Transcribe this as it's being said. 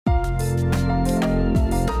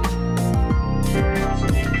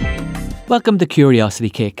Welcome to Curiosity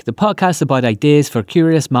Cake, the podcast about ideas for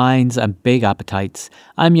curious minds and big appetites.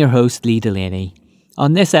 I'm your host, Lee Delaney.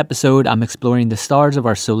 On this episode, I'm exploring the stars of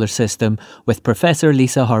our solar system with Professor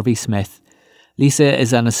Lisa Harvey-Smith. Lisa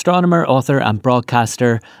is an astronomer, author and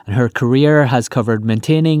broadcaster, and her career has covered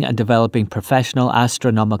maintaining and developing professional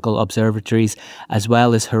astronomical observatories, as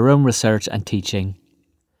well as her own research and teaching.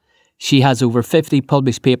 She has over 50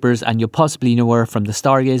 published papers, and you'll possibly know her from the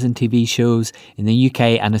stargazing TV shows in the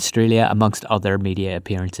UK and Australia, amongst other media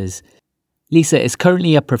appearances. Lisa is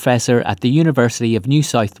currently a professor at the University of New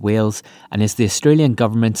South Wales and is the Australian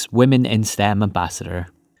Government's Women in STEM ambassador.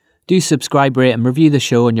 Do subscribe, rate and review the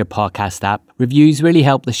show on your podcast app. Reviews really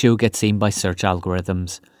help the show get seen by search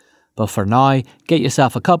algorithms. But for now, get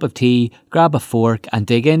yourself a cup of tea, grab a fork and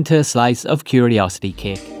dig into a slice of Curiosity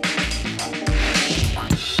Cake.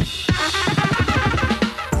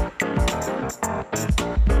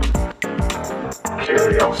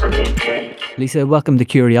 Curiosity Cake. Lisa, welcome to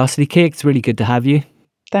Curiosity Cake. It's really good to have you.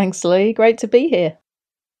 Thanks, Lee. Great to be here.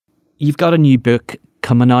 You've got a new book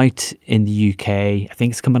coming out in the UK. I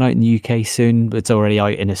think it's coming out in the UK soon, but it's already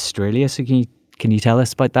out in Australia. So can you tell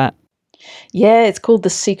us about that? Yeah, it's called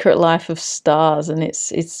The Secret Life of Stars, and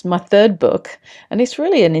it's my third book, and it's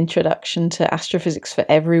really an introduction to astrophysics for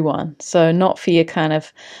everyone. So not for your kind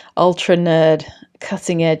of ultra nerd,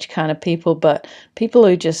 cutting edge kind of people, but people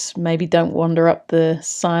who just maybe don't wander up the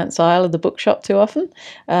science aisle of the bookshop too often,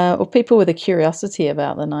 or people with a curiosity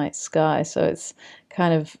about the night sky. So it's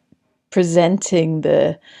kind of presenting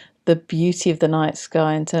the beauty of the night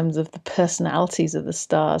sky in terms of the personalities of the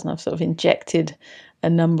stars, and I've sort of injected a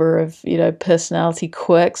number of personality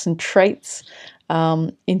quirks and traits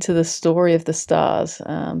into the story of the stars,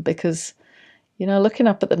 because looking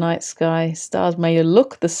up at the night sky, stars may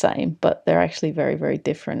look the same, but they're actually very, very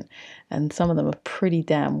different, and some of them are pretty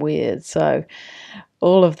damn weird. So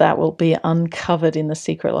all of that will be uncovered in The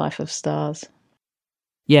Secret Life of Stars.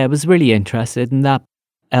 Yeah, I was really interested in that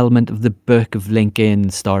element of the book of linking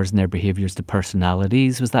stars and their behaviours to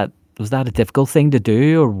personalities. Was that a difficult thing to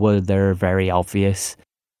do, or were there very obvious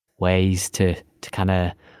ways to kind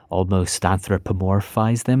of almost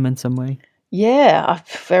anthropomorphize them in some way? Yeah, I'm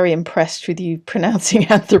very impressed with you pronouncing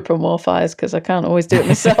anthropomorphize, because I can't always do it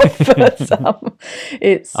myself. But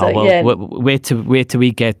it's yeah. Wait till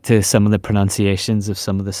we get to some of the pronunciations of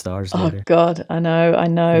some of the stars later. Oh God, I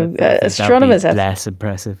know. Astronomers have less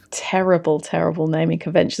impressive. Terrible naming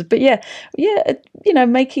conventions. But yeah,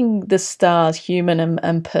 making the stars human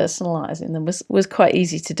and personalizing them was quite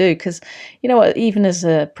easy to do, because even as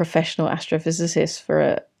a professional astrophysicist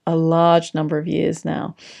for a large number of years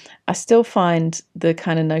now, I still find the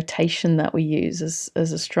kind of notation that we use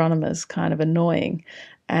as astronomers kind of annoying,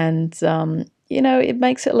 and it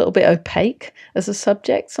makes it a little bit opaque as a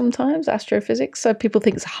subject sometimes, astrophysics. So people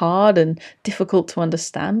think it's hard and difficult to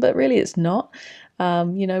understand, but really it's not.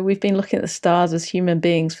 We've been looking at the stars as human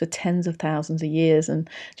beings for tens of thousands of years, and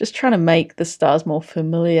just trying to make the stars more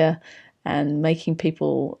familiar and making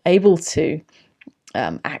people able to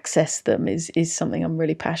access them is something I'm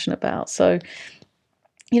really passionate about. So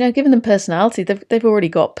giving them personality, they've already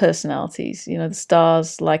got personalities. The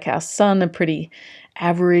stars, like our sun, are pretty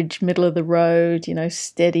average, middle of the road,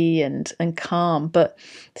 steady and calm. But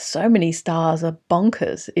so many stars are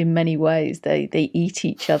bonkers in many ways. They eat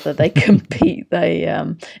each other, they compete, they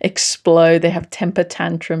explode, they have temper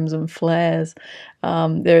tantrums and flares.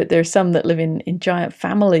 There are some that live in giant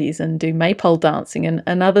families and do maypole dancing,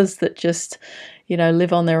 and others that just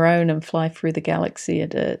live on their own and fly through the galaxy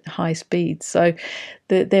at a high speed. So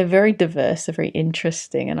they're very diverse, they're very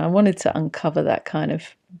interesting, and I wanted to uncover that kind of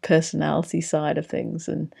personality side of things,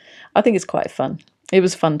 and I think it's quite fun. It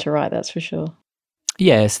was fun to write, that's for sure.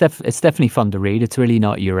 Yeah, it's definitely fun to read. It's really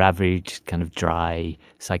not your average kind of dry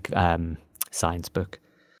science book.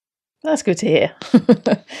 That's good to hear.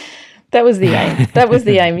 That was the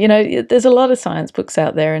aim. There's a lot of science books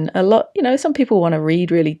out there, and a lot, some people want to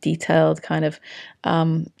read really detailed kind of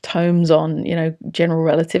tomes on, general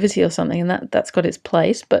relativity or something, and that's got its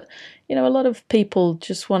place. But, a lot of people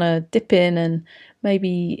just want to dip in and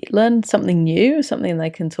maybe learn something new, something they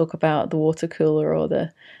can talk about at the water cooler or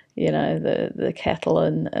the kettle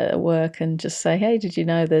and work, and just say, hey, did you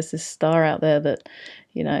know there's this star out there that,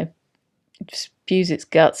 spews its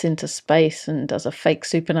guts into space and does a fake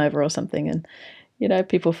supernova or something, and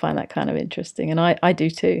people find that kind of interesting, and I do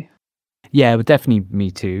too. Yeah, but definitely me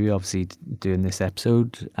too. Obviously, doing this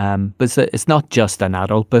episode, but it's not just an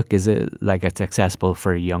adult book, is it? Like it's accessible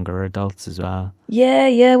for younger adults as well.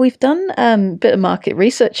 Yeah, we've done a bit of market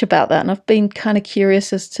research about that, and I've been kind of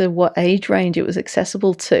curious as to what age range it was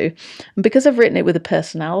accessible to. And because I've written it with the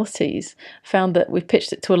personalities, found that we've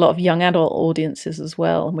pitched it to a lot of young adult audiences as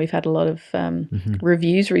well, and we've had a lot of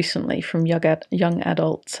reviews recently from young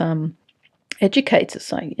adult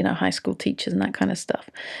educators, like high school teachers and that kind of stuff.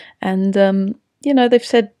 And they've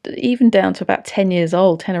said even down to about 10 years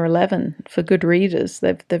old, 10 or 11, for good readers,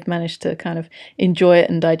 they've managed to kind of enjoy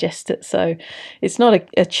it and digest it. So it's not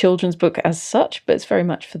a children's book as such, but it's very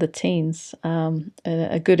much for the teens.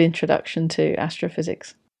 A good introduction to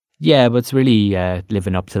astrophysics. Yeah, but it's really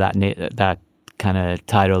living up to that kind of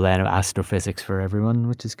title then of astrophysics for everyone,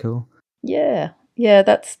 which is cool. Yeah,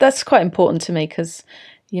 that's quite important to me because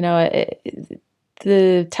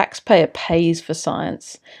the taxpayer pays for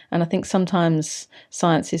science, and I think sometimes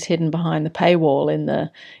science is hidden behind the paywall in the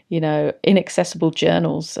inaccessible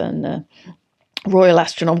journals and the Royal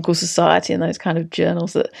Astronomical Society and those kind of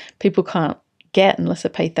journals that people can't get unless they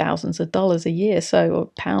pay thousands of dollars a year, or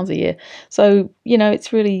pounds a year. So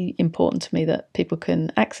it's really important to me that people can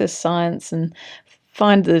access science and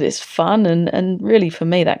find that it's fun, and really for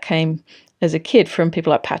me that came as a kid from people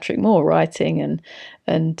like Patrick Moore writing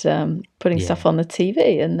and putting stuff on the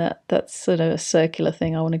TV, and that's sort of a circular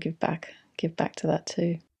thing. I want to give back to that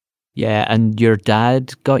too. Yeah, and your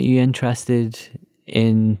dad got you interested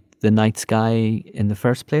in the night sky in the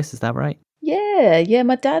first place, is that right? Yeah.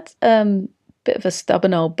 My dad's bit of a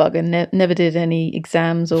stubborn old bugger. Never did any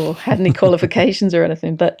exams or had any qualifications or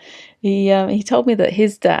anything. But he told me that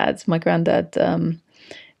his dad, my granddad,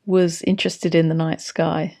 was interested in the night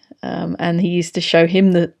sky. And he used to show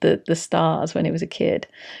him the stars when he was a kid.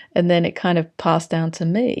 And then it kind of passed down to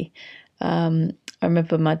me. I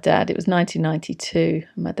remember my dad, it was 1992.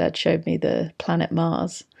 My dad showed me the planet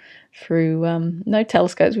Mars through no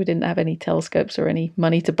telescopes. We didn't have any telescopes or any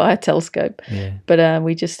money to buy a telescope. Yeah. But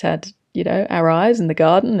we just had, our eyes in the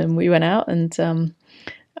garden, and we went out and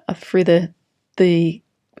through the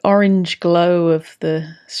orange glow of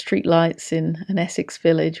the streetlights in an Essex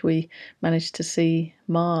village, we managed to see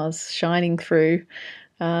Mars shining through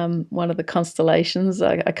one of the constellations.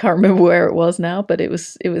 I can't remember where it was now, but it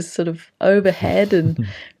was sort of overhead, and it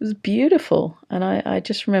was beautiful. And I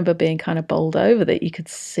just remember being kind of bowled over that you could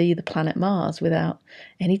see the planet Mars without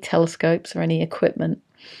any telescopes or any equipment.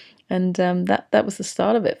 And that was the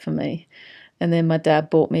start of it for me. And then my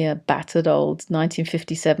dad bought me a battered old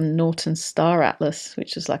 1957 Norton Star Atlas,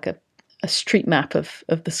 which was like a street map of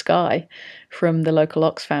the sky from the local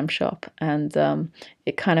Oxfam shop. And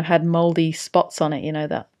it kind of had mouldy spots on it,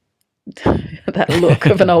 that that look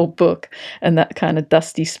of an old book and that kind of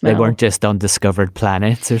dusty smell. They weren't just undiscovered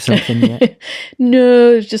planets or something yet?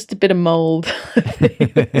 No, it was just a bit of mold.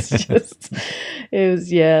 It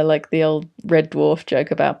was like the old red dwarf joke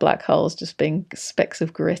about black holes just being specks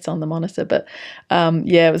of grit on the monitor. But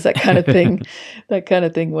it was that kind of thing,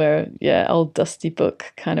 where, old dusty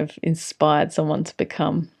book kind of inspired someone to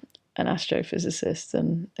become an astrophysicist.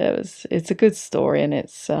 And it's a good story, and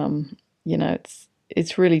it's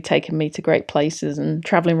really taken me to great places and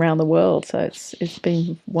traveling around the world. So it's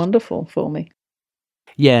been wonderful for me.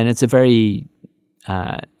 Yeah, and it's a very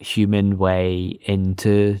human way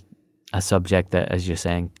into a subject that, as you're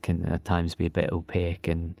saying, can at times be a bit opaque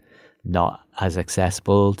and not as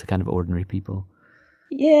accessible to kind of ordinary people.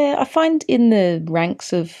 Yeah, I find in the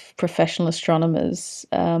ranks of professional astronomers,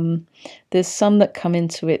 there's some that come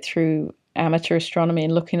into it through amateur astronomy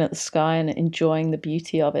and looking at the sky and enjoying the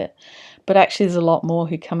beauty of it. But actually, there's a lot more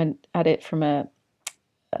who come in at it from a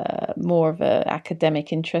more of a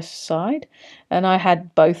academic interest side. And I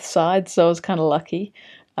had both sides, so I was kind of lucky.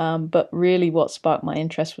 But really what sparked my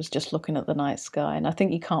interest was just looking at the night sky. And I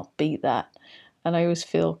think you can't beat that. And I always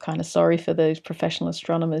feel kind of sorry for those professional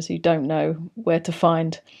astronomers who don't know where to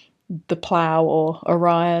find the Plough or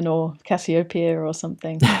Orion or Cassiopeia or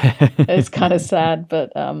something. It's kind of sad,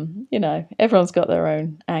 but everyone's got their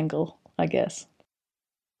own angle, I guess.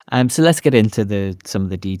 So let's get into some of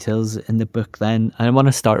the details in the book then. And I want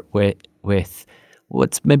to start with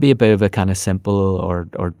what's maybe a bit of a kind of simple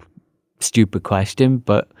or stupid question,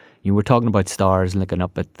 but you were talking about stars and looking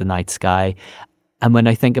up at the night sky. And when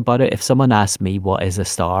I think about it, if someone asked me what is a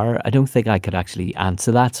star, I don't think I could actually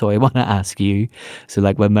answer that. So I want to ask you. So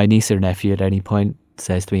like when my niece or nephew at any point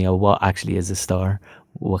says to me, "Oh, what actually is a star?"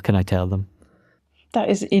 What can I tell them?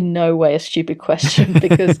 That is in no way a stupid question,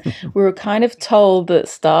 because we were kind of told that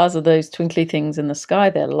stars are those twinkly things in the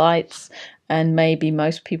sky. They're lights, and maybe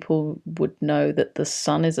most people would know that the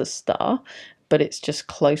sun is a star. but it's just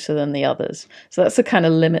closer than the others. So that's the kind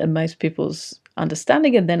of limit of most people's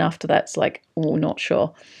understanding. And then after that, it's like, oh, not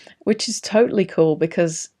sure, which is totally cool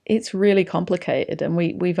because it's really complicated. And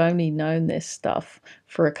we've only known this stuff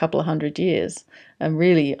for a couple of 100 years and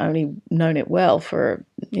really only known it well for,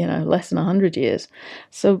 less than 100 years.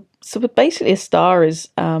 So basically a star is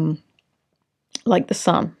like the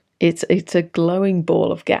sun. It's a glowing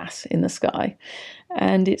ball of gas in the sky,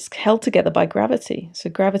 and it's held together by gravity. So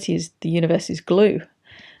gravity is the universe's glue,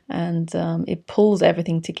 and it pulls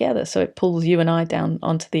everything together. So it pulls you and I down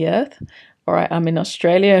onto the Earth. All right, I'm in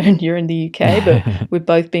Australia and you're in the UK, but we're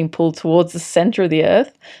both being pulled towards the center of the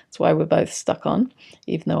Earth. That's why we're both stuck on,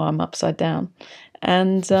 even though I'm upside down.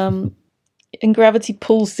 And gravity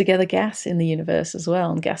pulls together gas in the universe as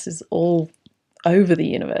well, and gas is all over the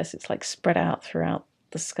universe. It's like spread out throughout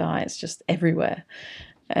the sky. It's just everywhere.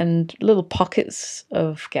 And little pockets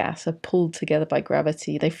of gas are pulled together by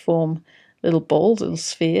gravity. They form little balls, little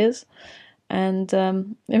spheres, and they're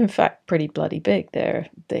in fact pretty bloody big. They're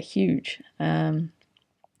huge. A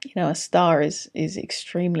star is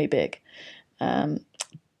extremely big. And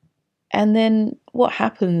then what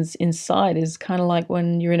happens inside is kind of like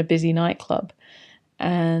when you're in a busy nightclub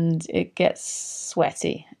and it gets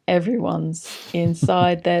sweaty. Everyone's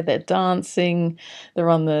inside there, they're dancing, they're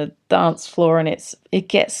on the dance floor, and it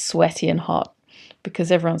gets sweaty and hot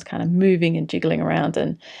because everyone's kind of moving and jiggling around,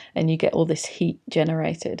 and you get all this heat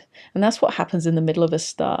generated. And that's what happens in the middle of a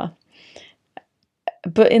star.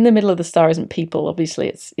 But in the middle of the star isn't people, obviously.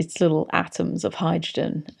 It's little atoms of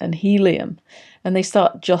hydrogen and helium. And they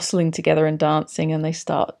start jostling together and dancing, and they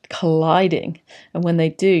start colliding. And when they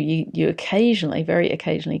do, you occasionally, very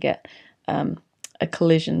occasionally, get a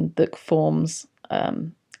collision that forms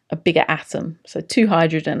a bigger atom. So two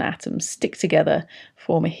hydrogen atoms stick together,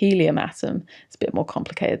 form a helium atom. It's a bit more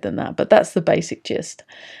complicated than that, but that's the basic gist.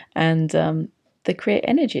 And they create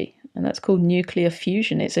energy, and that's called nuclear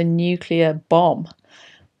fusion. It's a nuclear bomb.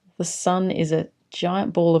 The sun is a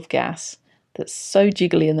giant ball of gas that's so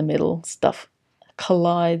jiggly in the middle, stuff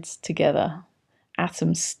collides together,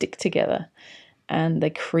 atoms stick together, and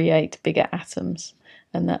they create bigger atoms.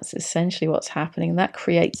 And that's essentially what's happening. That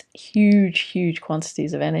creates huge, huge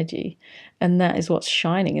quantities of energy, and that is what's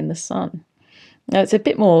shining in the sun. Now, it's a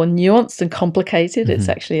bit more nuanced and complicated. It's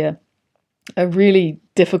actually a really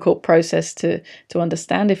difficult process to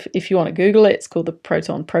understand. If you want to Google it, it's called the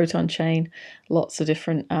proton-proton chain. Lots of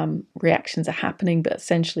different reactions are happening, but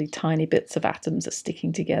essentially tiny bits of atoms are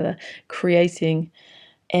sticking together, creating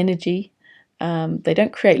energy. They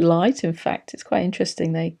don't create light. In fact, it's quite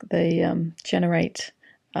interesting. They generate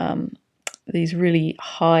these really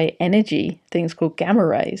high energy things called gamma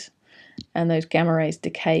rays, and those gamma rays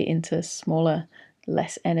decay into smaller,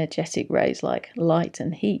 less energetic rays like light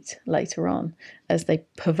and heat later on as they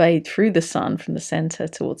pervade through the sun from the center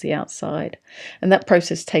towards the outside. And that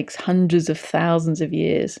process takes hundreds of thousands of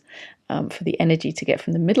years for the energy to get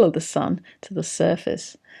from the middle of the sun to the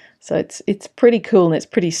surface. So it's pretty cool, and it's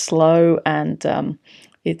pretty slow, and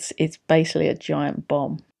it's basically a giant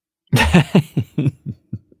bomb.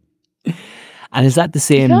 And is that the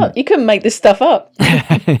same? You couldn't make this stuff up.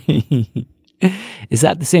 Is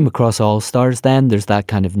that the same across all stars then? There's that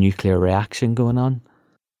kind of nuclear reaction going on?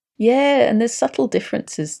 Yeah, and there's subtle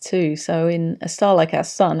differences too. So in a star like our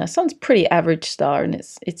sun's a pretty average star, and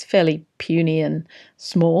it's fairly puny and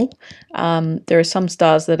small. There are some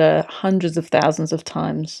stars that are hundreds of thousands of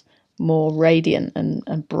times more radiant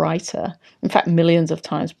and brighter. In fact, millions of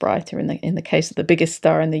times brighter in the case of the biggest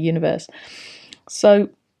star in the universe. So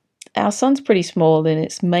our sun's pretty small, and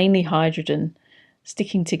it's mainly hydrogen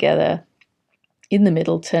sticking together in the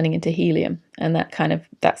middle, turning into helium, and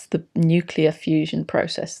that's the nuclear fusion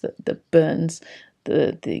process that burns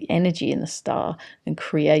the energy in the star and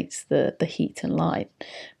creates the heat and light.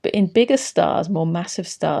 But in bigger stars, more massive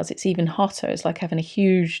stars, it's even hotter. It's like having a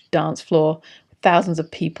huge dance floor with thousands of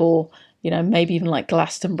people, maybe even like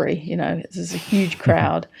Glastonbury, there's a huge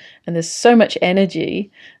crowd, and there's so much energy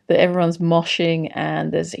that everyone's moshing,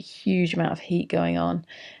 and there's a huge amount of heat going on.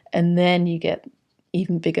 And then you get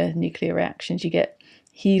even bigger nuclear reactions. You get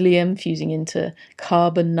helium fusing into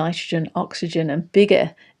carbon, nitrogen, oxygen, and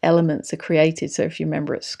bigger elements are created. So if you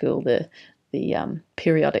remember at school, the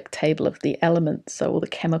periodic table of the elements, so all the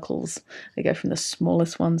chemicals, they go from the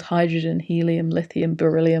smallest ones, hydrogen, helium, lithium,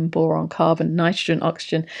 beryllium, boron, carbon, nitrogen,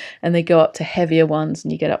 oxygen, and they go up to heavier ones,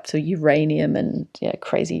 and you get up to uranium and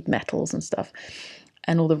crazy metals and stuff,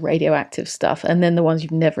 and all the radioactive stuff, and then the ones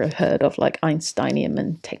you've never heard of, like Einsteinium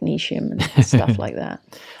and technetium and stuff like that.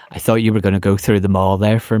 I thought you were going to go through them all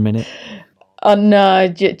there for a minute. Oh no,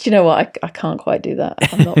 do you know what? I can't quite do that.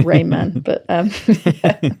 I'm not Rain Man, but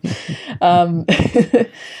yeah. um,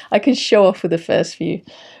 I can show off with the first few.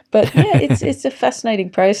 But yeah, it's a fascinating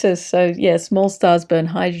process. So yeah, small stars burn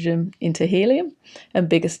hydrogen into helium, and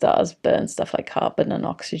bigger stars burn stuff like carbon and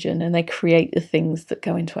oxygen, and they create the things that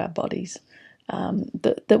go into our bodies,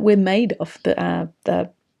 that we're made of, that our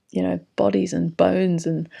bodies and bones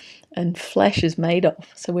and flesh is made of.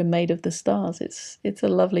 So we're made of the stars.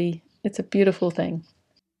 It's a beautiful thing.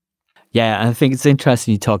 Yeah, and I think it's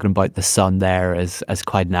interesting you talking about the sun there as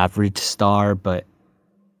quite an average star, but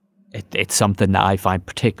it's something that I find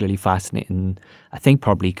particularly fascinating. I think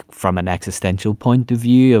probably from an existential point of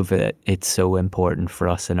view of it, it's so important for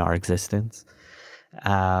us in our existence.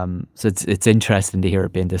 So it's interesting to hear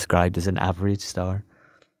it being described as an average star.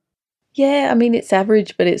 Yeah, I mean it's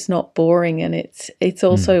average, but it's not boring, and it's Mm.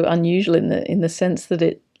 also unusual in the sense that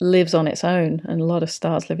it lives on its own, and a lot of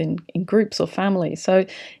stars live in groups or families. So,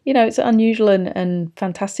 it's unusual and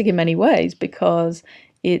fantastic in many ways because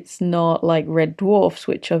it's not like red dwarfs,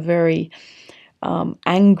 which are very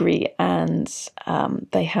angry, and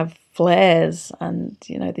they have flares, and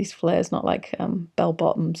these flares not like bell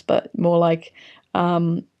bottoms, but more like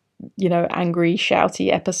angry,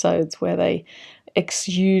 shouty episodes where they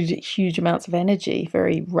exude huge amounts of energy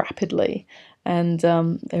very rapidly and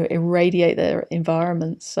irradiate their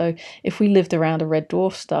environments. So if we lived around a red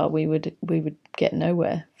dwarf star, we would get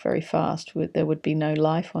nowhere very fast. There would be no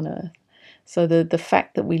life on Earth. So the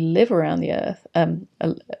fact that we live around the Earth,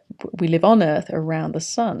 we live on Earth around the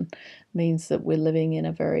sun, means that we're living in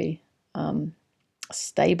a very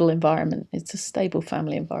stable environment. It's a stable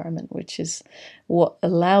family environment, which is what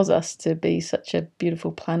allows us to be such a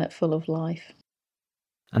beautiful planet full of life.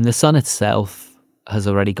 And the sun itself has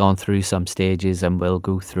already gone through some stages and will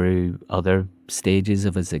go through other stages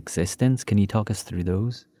of its existence. Can you talk us through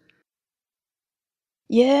those?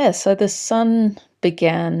 Yeah, so the sun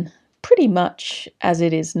began pretty much as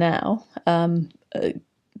it is now,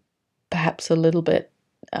 perhaps a little bit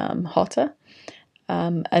hotter.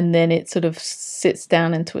 And then it sort of sits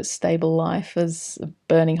down into its stable life as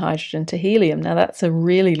burning hydrogen to helium. Now, that's a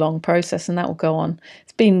really long process, and that will go on.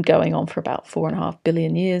 It's been going on for about 4.5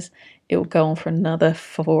 billion years. It will go on for another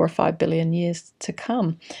 4 or 5 billion years to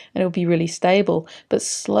come, and it'll be really stable. But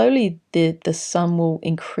slowly, the sun will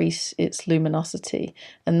increase its luminosity,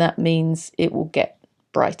 and that means it will get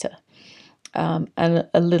brighter and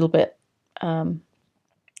a little bit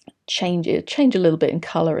change a little bit in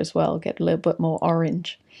color as well, get a little bit more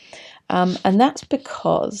orange. And that's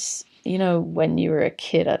because, when you were a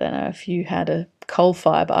kid, I don't know if you had a coal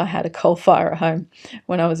fire, but I had a coal fire at home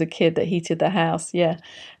when I was a kid that heated the house. Yeah.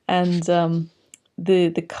 And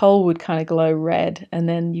the coal would kind of glow red, and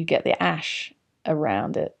then you get the ash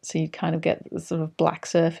around it. So you kind of get the sort of black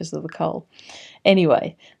surface of the coal.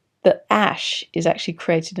 Anyway, the ash is actually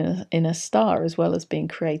created in a star as well as being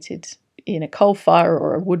created in a coal fire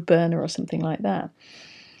or a wood burner or something like that.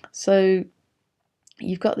 So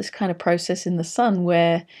you've got this kind of process in the sun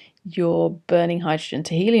where you're burning hydrogen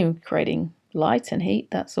to helium, creating light and heat.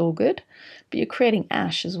 That's all good. But you're creating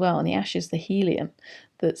ash as well, and the ash is the helium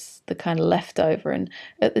that's the kind of leftover. And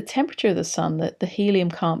at the temperature of the sun, the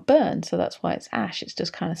helium can't burn, so that's why it's ash. It's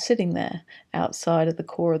just kind of sitting there outside of the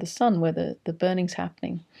core of the sun where the burning's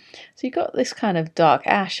happening. So you've got this kind of dark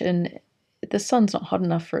ash, and the sun's not hot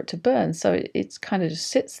enough for it to burn, so it's kind of just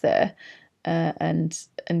sits there and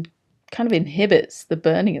kind of inhibits the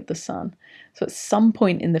burning of the sun. So at some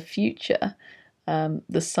point in the future,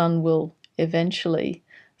 the sun will eventually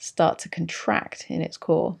start to contract in its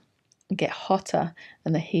core and get hotter,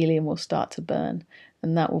 and the helium will start to burn.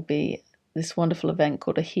 And that will be this wonderful event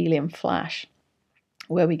called a helium flash,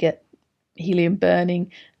 where we get helium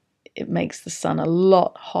burning. It makes the sun a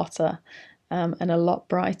lot hotter and a lot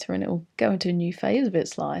brighter, and it will go into a new phase of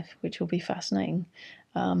its life, which will be fascinating.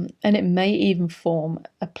 And it may even form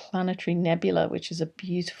a planetary nebula, which is a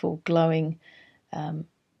beautiful, glowing,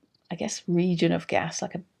 I guess, region of gas,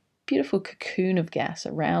 like a beautiful cocoon of gas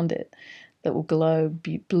around it that will glow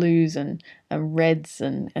blues and reds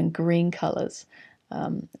and green colours.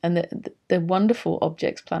 And they're wonderful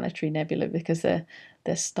objects, planetary nebula, because they're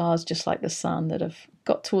stars just like the sun that have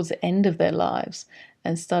got towards the end of their lives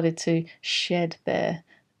and started to shed their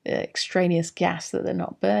extraneous gas that they're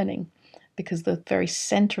not burning, because the very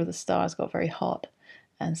center of the stars got very hot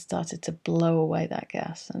and started to blow away that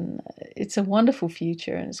gas. And it's a wonderful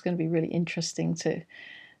future, and it's going to be really interesting to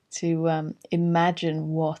imagine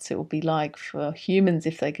what it will be like for humans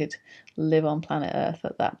if they could live on planet Earth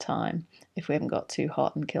at that time, if we haven't got too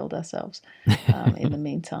hot and killed ourselves in the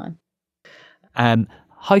meantime. Um,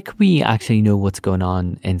 How can we actually know what's going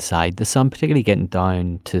on inside the sun, particularly getting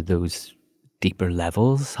down to those deeper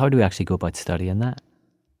levels? How do we actually go about studying that?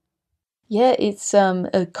 Yeah, it's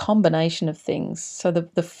a combination of things. So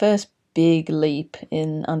the first big leap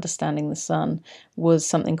in understanding the sun was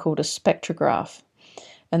something called a spectrograph.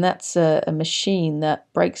 And that's a machine that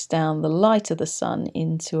breaks down the light of the sun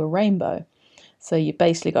into a rainbow. So you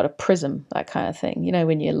basically got a prism, that kind of thing. You know,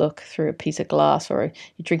 when you look through a piece of glass or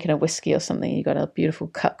you're drinking a whiskey or something, you've got a beautiful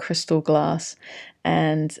cut crystal glass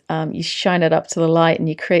and you shine it up to the light and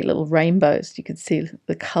you create little rainbows. You can see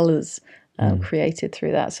the colors Mm. created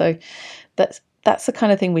through that. So that's the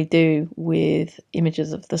kind of thing we do with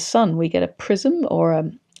images of the sun. We get a prism or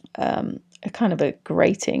a kind of a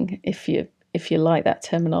grating, if you like that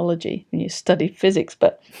terminology when you study physics,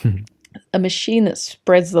 but a machine that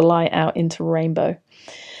spreads the light out into rainbow.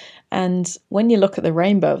 And when you look at the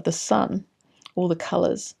rainbow of the sun, all the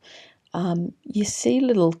colours, you see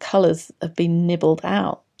little colours have been nibbled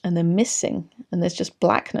out and they're missing, and there's just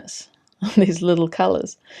blackness on these little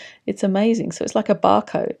colours. It's amazing. So it's like a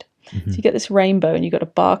barcode. So you Mhm. get this rainbow and you've got a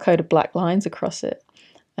barcode of black lines across it,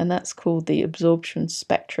 and that's called the absorption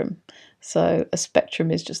spectrum. So a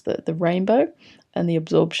spectrum is just the rainbow, and the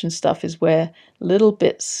absorption stuff is where little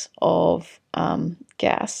bits of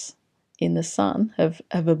gas in the sun have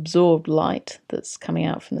absorbed light that's coming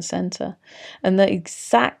out from the center. And the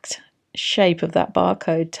exact shape of that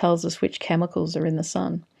barcode tells us which chemicals are in the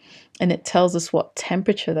sun. And it tells us what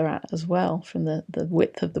temperature they're at as well from the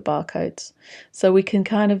width of the barcodes. So we can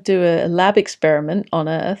kind of do a lab experiment on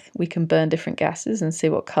Earth. We can burn different gases and see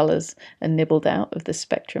what colors are nibbled out of the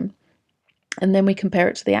spectrum. And then we compare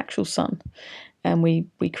it to the actual sun. And we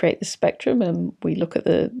create the spectrum and we look at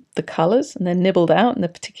the colors and they're nibbled out in the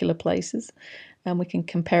particular places. And we can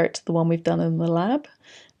compare it to the one we've done in the lab.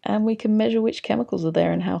 And we can measure which chemicals are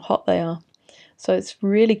there and how hot they are. So it's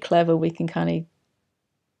really clever. We can kind of,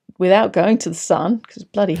 without going to the sun, because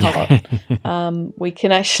it's bloody hot, we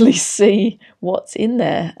can actually see what's in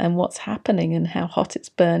there and what's happening and how hot it's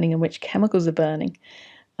burning and which chemicals are burning.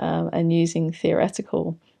 And using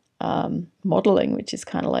theoretical modeling, which is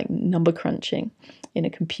kind of like number crunching in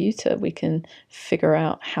a computer, we can figure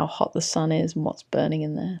out how hot the sun is and what's burning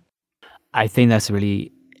in there. I think that's a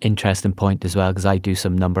really interesting point as well, because I do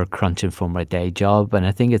some number crunching for my day job, and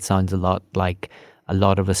I think it sounds a lot like a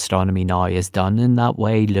lot of astronomy now is done in that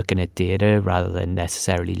way, looking at data rather than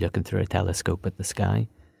necessarily looking through a telescope at the sky.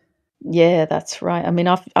 Yeah, that's right. I mean,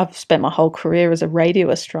 I've spent my whole career as a radio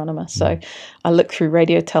astronomer, so Mm. I look through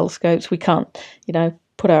radio telescopes. We can't,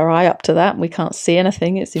 put our eye up to that, and we can't see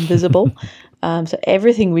anything. It's invisible. So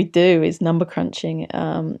everything we do is number crunching.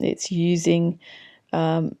 It's using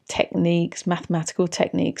techniques, mathematical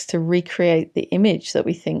techniques, to recreate the image that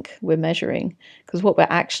we think we're measuring. Because what we're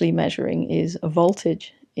actually measuring is a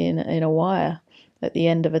voltage in a wire at the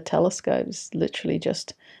end of a telescope. It's literally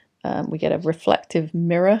just we get a reflective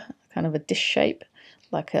mirror, kind of a dish shape,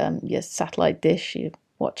 like your satellite dish you're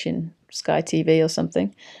watching Sky TV or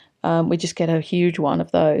something. We just get a huge one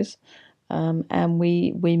of those, and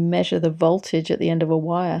we measure the voltage at the end of a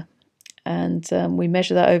wire, and we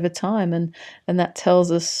measure that over time, and that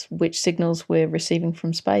tells us which signals we're receiving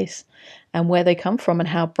from space, and where they come from, and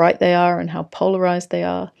how bright they are, and how polarized they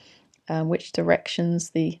are, which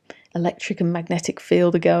directions the electric and magnetic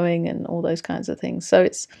field are going, and all those kinds of things. So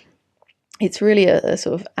it's really a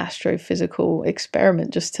sort of astrophysical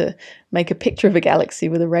experiment just to make a picture of a galaxy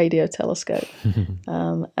with a radio telescope.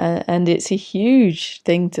 And it's a huge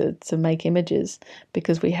thing to make images,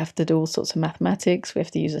 because we have to do all sorts of mathematics. We have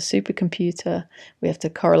to use a supercomputer. We have to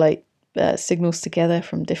correlate signals together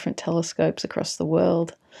from different telescopes across the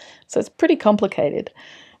world. So it's pretty complicated.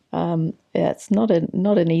 Yeah, it's not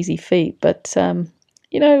an easy feat, but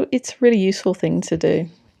it's a really useful thing to do.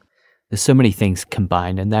 There's so many things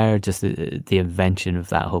combined in there, just the invention of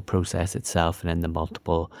that whole process itself, and then the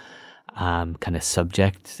multiple kind of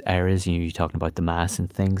subject areas. You're talking about the mass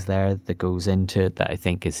and things there that goes into it, that I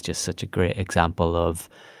think is just such a great example of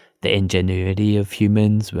the ingenuity of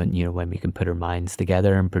humans when when we can put our minds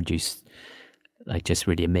together and produce like just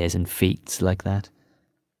really amazing feats like that.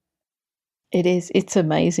 It is. It's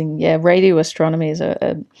amazing. Yeah, radio astronomy is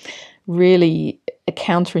a really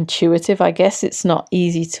counterintuitive. I guess it's not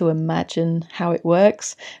easy to imagine how it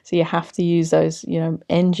works. So you have to use those,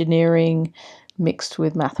 engineering mixed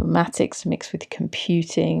with mathematics, mixed with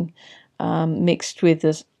computing, mixed with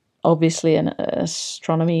this, obviously an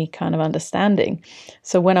astronomy kind of understanding.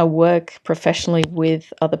 So when I work professionally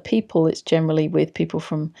with other people, it's generally with people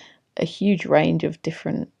from a huge range of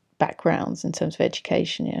different backgrounds in terms of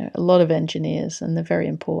education. A lot of engineers, and they're very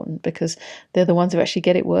important because they're the ones who actually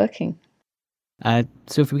get it working.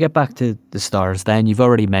 So if we get back to the stars, then you've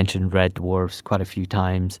already mentioned red dwarfs quite a few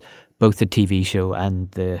times, both the TV show and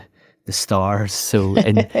the stars. So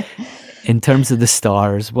in terms of the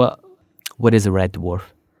stars, what is a red dwarf?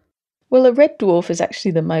 Well, a red dwarf is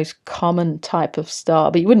actually the most common type of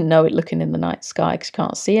star, but you wouldn't know it looking in the night sky because you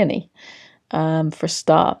can't see any. For a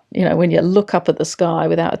start, when you look up at the sky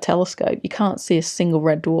without a telescope, you can't see a single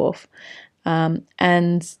red dwarf.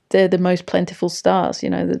 And they're the most plentiful stars.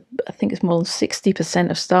 I think it's more than 60%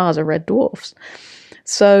 of stars are red dwarfs.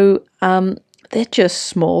 So they're just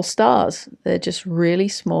small stars. They're just really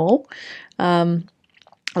small.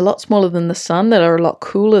 A lot smaller than the sun, that are a lot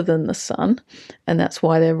cooler than the sun, and that's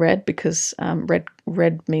why they're red, because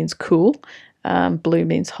red means cool, blue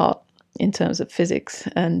means hot in terms of physics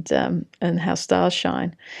and how stars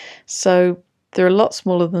shine. So they're a lot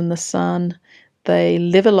smaller than the sun. They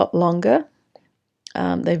live a lot longer.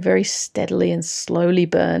 They very steadily and slowly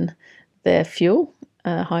burn their fuel,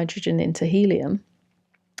 hydrogen into helium.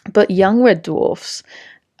 But young red dwarfs,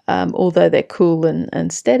 although they're cool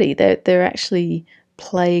and steady, they're actually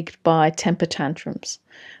plagued by temper tantrums.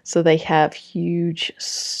 So they have huge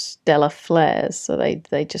stellar flares. So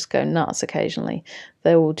they just go nuts occasionally.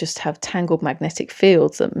 They will just have tangled magnetic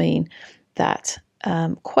fields that mean that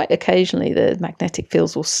quite occasionally the magnetic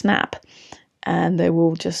fields will snap and they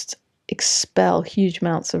will just expel huge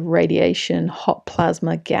amounts of radiation, hot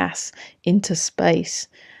plasma, gas into space.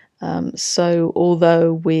 So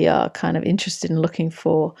although we are kind of interested in looking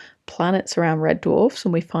for planets around red dwarfs,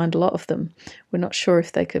 and we find a lot of them, we're not sure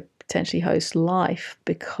if they could potentially host life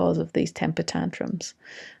because of these temper tantrums.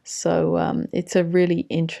 So it's a really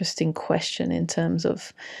interesting question in terms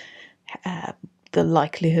of the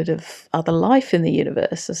likelihood of other life in the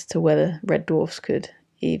universe, as to whether red dwarfs could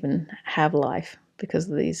even have life because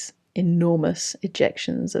of these enormous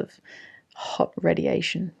ejections of hot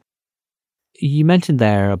radiation. You mentioned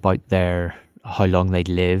there about how long they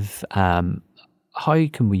live. How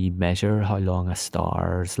can we measure how long a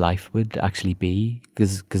star's life would actually be?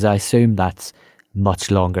 Because I assume that's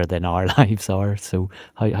much longer than our lives are. So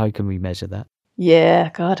how can we measure that? Yeah,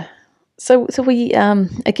 God. So we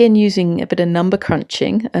again, using a bit of number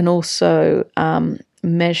crunching and also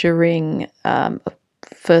measuring.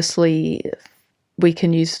 Firstly, we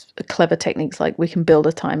can use clever techniques like we can build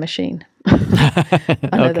a time machine. I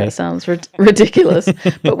know Okay. that sounds ridiculous,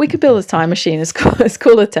 but we could build a time machine. It's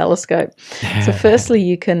called a telescope. So firstly,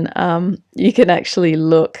 you can actually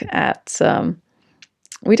look at.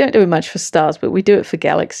 We don't do it much for stars, but we do it for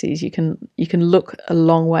galaxies. You can look a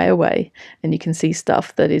long way away, and you can see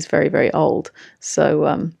stuff that is very, very old.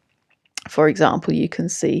 So, for example, you can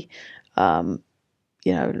see,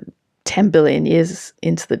 10 billion years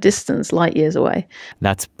into the distance, light years away.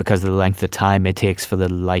 That's because of the length of time it takes for the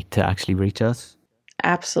light to actually reach us?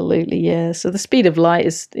 Absolutely, yeah. So the speed of light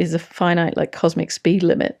is a finite, like, cosmic speed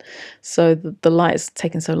limit. So the light has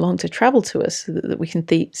taken so long to travel to us that we can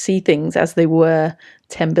see things as they were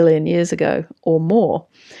 10 billion years ago or more.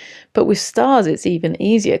 But with stars, it's even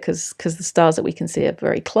easier because the stars that we can see are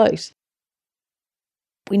very close.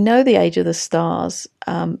 We know the age of the stars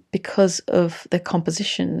because of their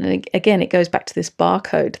composition. And again, it goes back to this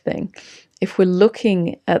barcode thing. If we're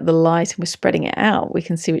looking at the light and we're spreading it out, we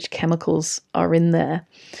can see which chemicals are in there.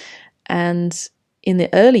 And in the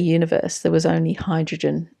early universe, there was only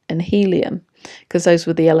hydrogen and helium, because those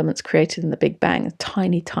were the elements created in the Big Bang, a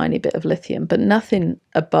tiny, tiny bit of lithium, but nothing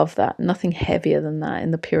above that, nothing heavier than that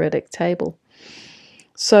in the periodic table.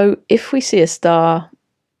 So if we see a star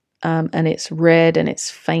and it's red and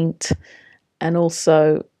it's faint, and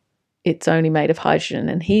also it's only made of hydrogen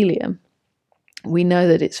and helium, we know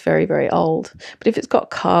that it's very, very old. But if it's got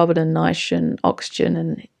carbon and nitrogen, oxygen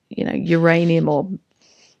and uranium or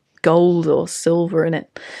gold or silver in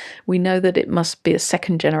it, we know that it must be a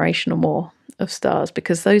second generation or more of stars,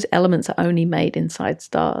 because those elements are only made inside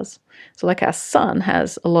stars. So like our sun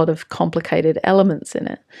has a lot of complicated elements in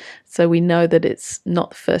it. So we know that it's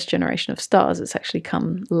not the first generation of stars. It's actually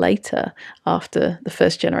come later, after the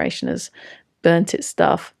first generation has burnt its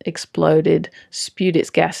stuff, exploded, spewed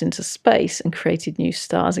its gas into space and created new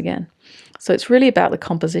stars again. So it's really about the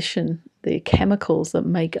composition, the chemicals that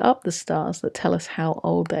make up the stars, that tell us how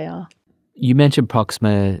old they are. You mentioned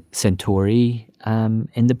Proxima Centauri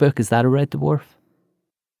in the book. Is that a red dwarf?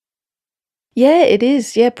 Yeah, it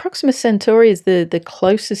is. Yeah, Proxima Centauri is the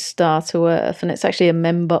closest star to Earth, and it's actually a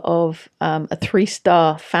member of a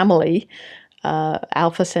 3-star family.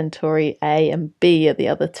 Alpha Centauri A and B are the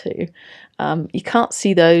other two. You can't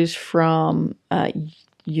see those from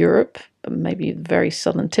Europe, maybe the very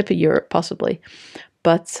southern tip of Europe, possibly.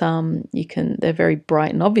 But they're very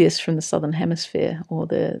bright and obvious from the southern hemisphere, or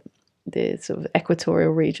the the sort of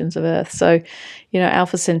equatorial regions of Earth. So,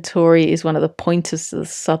 Alpha Centauri is one of the pointers to the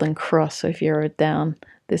Southern Cross. So if you're down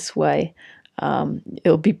this way,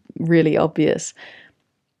 it'll be really obvious.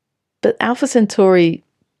 But Alpha Centauri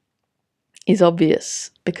is obvious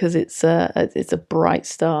because it's a bright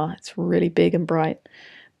star. It's really big and bright.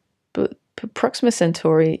 But Proxima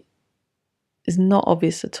Centauri is not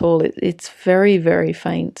obvious at all. It's very, very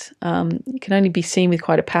faint. It can only be seen with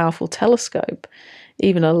quite a powerful telescope.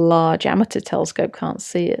 Even a large amateur telescope can't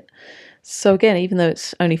see it. So again, even though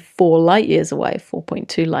it's only 4 light years away,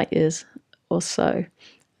 4.2 light years or so,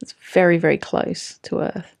 it's very, very close to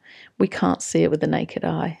Earth. We can't see it with the naked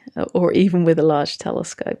eye or even with a large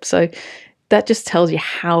telescope. So that just tells you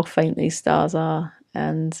how faint these stars are,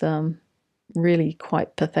 and really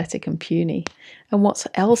quite pathetic and puny. And what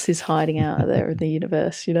else is hiding out there in the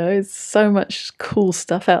universe? It's so much cool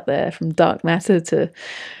stuff out there, from dark matter to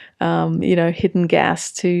hidden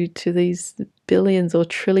gas to these billions or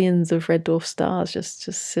trillions of red dwarf stars just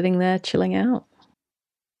sitting there chilling out.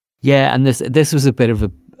 Yeah, and this was a bit of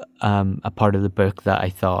a part of the book that I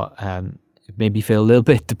thought it made me feel a little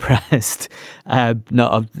bit depressed.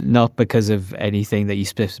 Not because of anything that you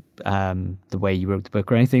the way you wrote the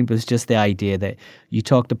book or anything, but it's just the idea that you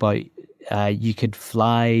talked about. You could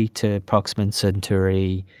fly to Proxima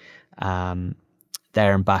Centauri,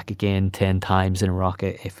 there and back again 10 times in a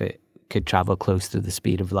rocket if it could travel close to the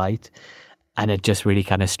speed of light. And it just really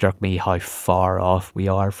kind of struck me how far off we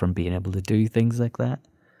are from being able to do things like that.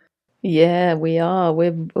 Yeah, we are.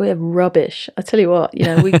 We're rubbish. I tell you what,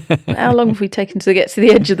 how long have we taken to get to the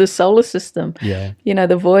edge of the solar system? Yeah.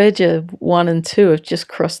 The Voyager 1 and 2 have just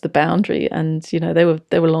crossed the boundary, and they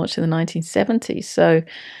were launched in the 1970s. So,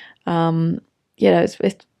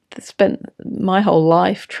 it's spent my whole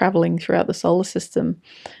life traveling throughout the solar system,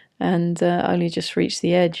 and only just reached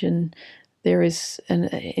the edge. And there is an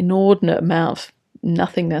inordinate amount of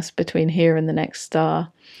nothingness between here and the next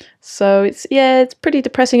star. So it's pretty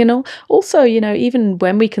depressing. And also, even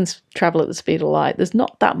when we can travel at the speed of light, there's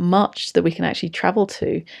not that much that we can actually travel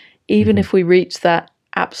to, even if we reach that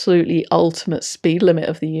absolutely ultimate speed limit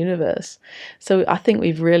of the universe. So I think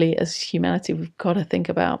we've really, as humanity, we've got to think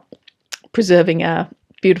about preserving our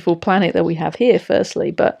beautiful planet that we have here,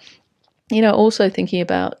 firstly, but also thinking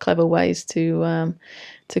about clever ways to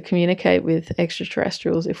communicate with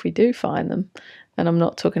extraterrestrials if we do find them. And I'm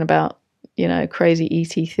not talking about crazy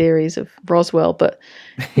ET theories of Roswell, but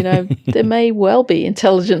there may well be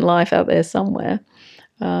intelligent life out there somewhere.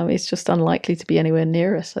 It's just unlikely to be anywhere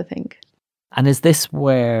near us, I think. And is this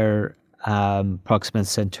where Proxima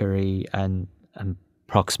Centauri and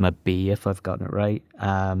Proxima B, if I've gotten it right,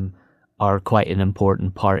 are quite an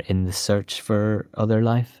important part in the search for other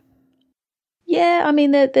life? Yeah, I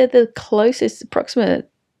mean, they're the closest. Proxima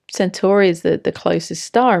Centauri is the closest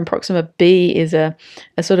star, and Proxima B is a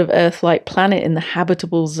sort of Earth-like planet in the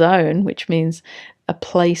habitable zone, which means a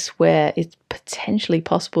place where it's potentially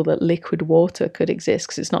possible that liquid water could exist,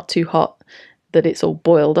 because it's not too hot that it's all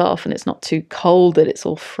boiled off, and it's not too cold that it's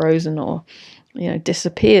all frozen or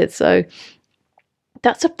disappeared. So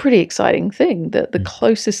that's a pretty exciting thing, that the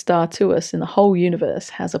closest star to us in the whole universe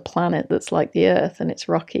has a planet that's like the Earth, and it's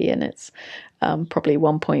rocky, and it's probably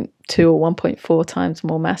 1.2 or 1.4 times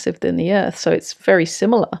more massive than the Earth. So it's very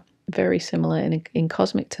similar in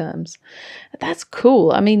cosmic terms. That's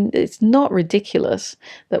cool. I mean, it's not ridiculous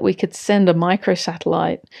that we could send a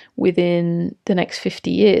microsatellite within the next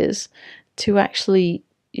 50 years to actually,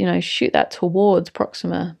 shoot that towards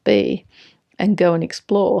Proxima B and go and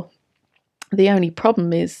explore. The only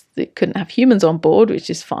problem is it couldn't have humans on board, which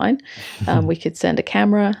is fine. We could send a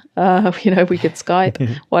camera, we could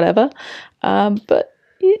Skype, whatever. But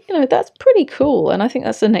that's pretty cool, and I think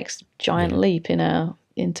that's the next giant leap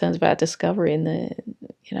in terms of our discovery in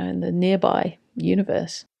the nearby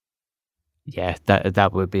universe. Yeah,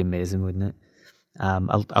 that would be amazing, wouldn't it?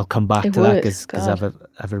 I'll come back to that because I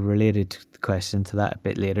have a related question to that a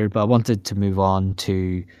bit later. But I wanted to move on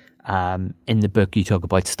to. In the book, you talk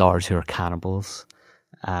about stars who are cannibals.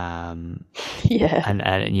 Yeah, and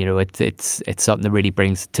it's something that really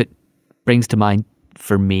brings to mind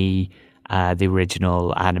for me the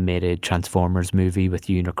original animated Transformers movie with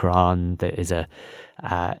Unicron. That is a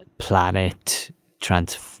planet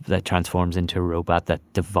that transforms into a robot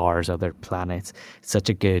that devours other planets. It's such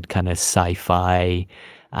a good kind of sci-fi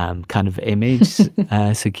kind of image.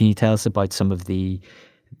 So can you tell us about some of the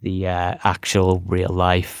actual real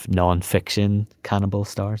life non-fiction cannibal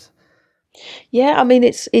stars? Yeah, I mean,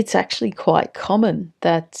 it's actually quite common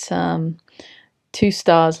that two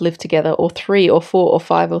stars live together, or three or four or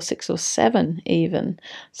five or six or seven even.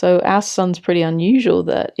 So our sun's pretty unusual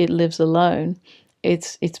that it lives alone.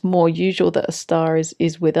 it's more usual that a star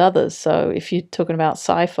is with others. So if you're talking about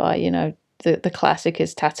sci-fi, the classic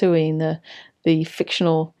is Tatooine, the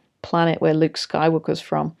fictional planet where Luke Skywalker's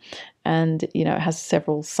from, and it has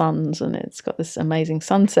several suns, and it's got this amazing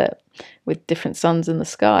sunset with different suns in the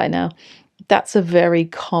sky. Now, that's a very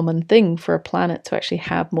common thing for a planet to actually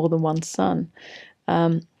have more than one sun.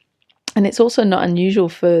 And it's also not unusual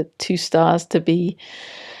for two stars to be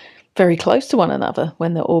very close to one another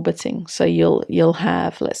when they're orbiting. So you'll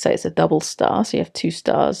have, let's say it's a double star, so you have two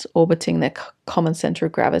stars orbiting their common center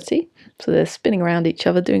of gravity. So they're spinning around each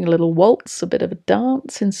other, doing a little waltz, a bit of a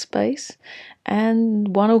dance in space,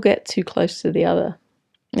 and one will get too close to the other.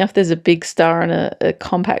 Now, if there's a big star and a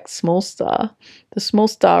compact small star, the small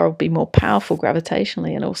star will be more powerful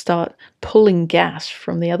gravitationally, and it will start pulling gas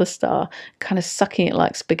from the other star, kind of sucking it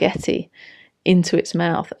like spaghetti into its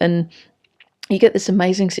mouth. And you get this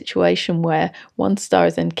amazing situation where one star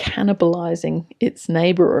is then cannibalizing its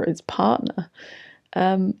neighbor or its partner,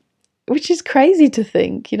 which is crazy to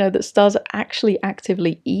think, that stars are actually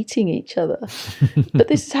actively eating each other. But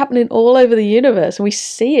this is happening all over the universe, and we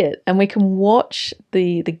see it, and we can watch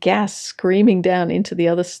the gas screaming down into the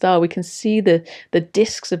other star. We can see the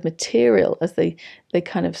disks of material as they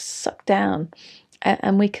kind of suck down,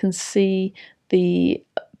 and we can see the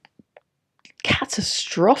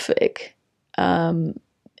catastrophic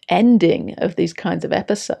ending of these kinds of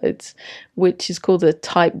episodes, which is called a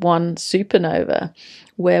type 1 supernova,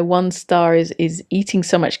 where one star is eating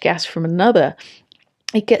so much gas from another,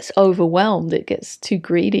 it gets overwhelmed, it gets too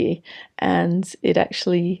greedy, and it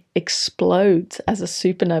actually explodes as a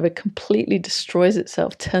supernova, completely destroys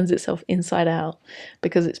itself, turns itself inside out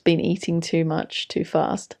because it's been eating too much too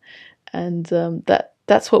fast. And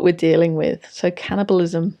that's what we're dealing with. So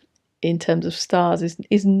cannibalism in terms of stars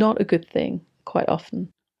is not a good thing quite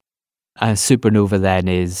often. And supernova then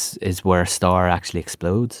is where a star actually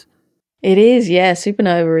explodes. It is, yeah.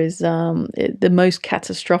 Supernova is the most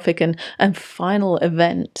catastrophic and final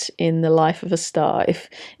event in the life of a star.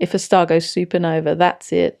 If a star goes supernova,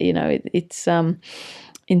 that's it. It's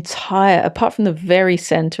entire, apart from the very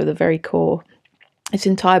center, the very core, its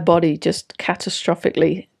entire body just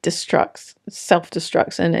catastrophically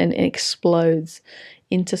self-destructs and explodes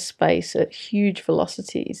into space at huge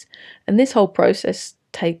velocities. And this whole process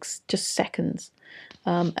takes just seconds,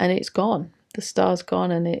 and it's gone. The star's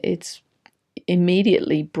gone, and it's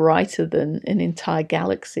immediately brighter than an entire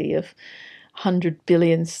galaxy of 100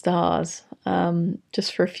 billion stars.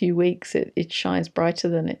 Just for a few weeks, it shines brighter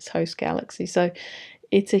than its host galaxy. So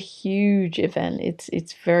it's a huge event.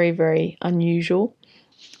 It's very, very unusual.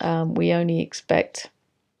 We only expect,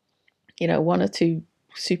 one or two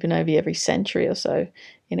supernovae every century or so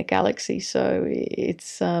in a galaxy. So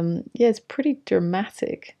it's pretty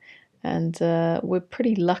dramatic. And we're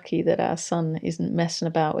pretty lucky that our sun isn't messing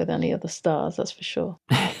about with any other stars, that's for sure.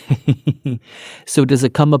 So does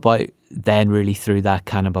it come about then really through that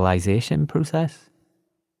cannibalization process?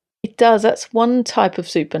 It does. That's one type of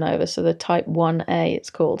supernova, so the type 1A it's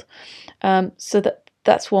called. So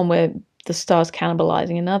that's one where the star's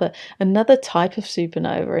cannibalizing another type of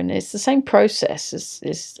supernova, and it's the same process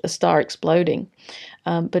as a star exploding,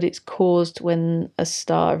 but it's caused when a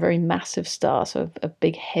star, a very massive star, so a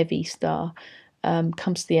big heavy star,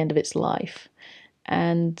 comes to the end of its life.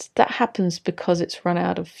 And that happens because it's run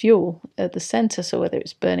out of fuel at the center. So whether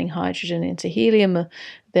it's burning hydrogen into helium,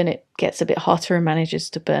 then it gets a bit hotter and manages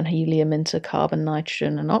to burn helium into carbon,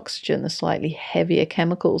 nitrogen, and oxygen, the slightly heavier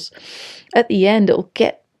chemicals. At the end, it'll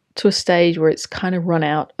get to a stage where it's kind of run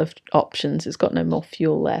out of options. It's got no more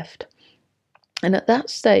fuel left. And at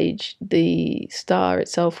that stage, the star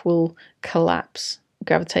itself will collapse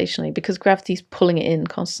gravitationally because gravity's pulling it in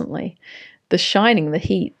constantly. The shining, the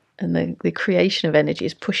heat, and the creation of energy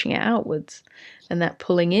is pushing it outwards. And that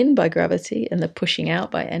pulling in by gravity and the pushing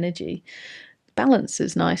out by energy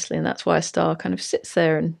balances nicely. And that's why a star kind of sits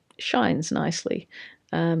there and shines nicely,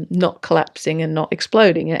 not collapsing and not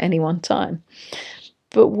exploding at any one time.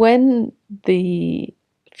 But when the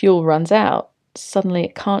fuel runs out, suddenly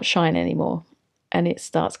it can't shine anymore, and it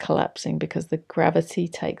starts collapsing because the gravity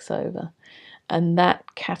takes over. And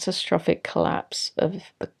that catastrophic collapse of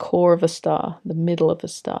the core of a star, the middle of a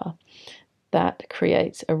star, that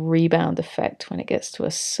creates a rebound effect. When it gets to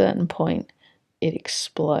a certain point, it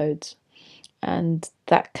explodes. And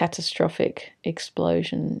that catastrophic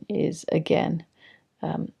explosion is, again,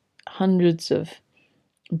 hundreds of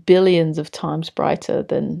billions of times brighter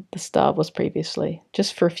than the star was previously,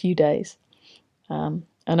 just for a few days. And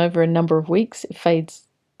over a number of weeks, it fades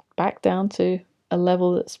back down to a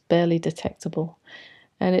level that's barely detectable.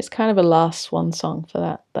 And it's kind of a last swan song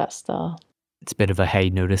for that star. It's a bit of a hey,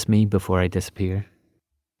 notice me before I disappear.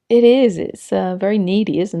 It is. It's very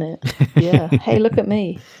needy, isn't it? Yeah. Hey, look at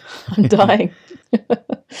me. I'm dying.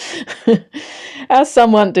 How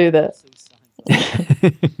someone do that?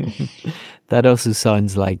 That also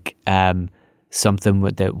sounds like something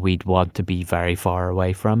that we'd want to be very far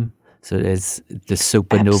away from. So is the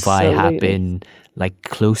supernovae Absolutely. happen like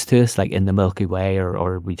close to us, like in the Milky Way, or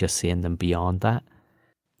are we just seeing them beyond that?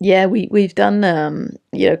 Yeah, we've done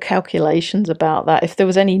calculations about that. If there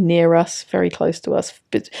was any near us, very close to us,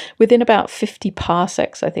 but within about 50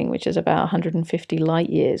 parsecs, I think, which is about 150 light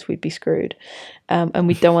years, we'd be screwed. And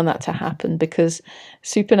we don't want that to happen because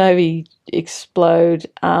supernovae explode.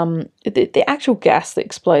 The actual gas that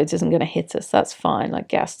explodes isn't going to hit us. That's fine. Like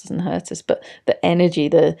gas doesn't hurt us, but the energy,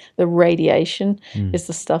 the radiation, is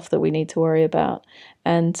the stuff that we need to worry about.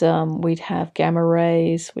 And we'd have gamma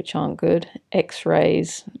rays, which aren't good.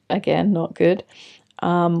 X-rays, again, not good.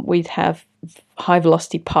 We'd have high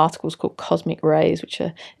velocity particles called cosmic rays, which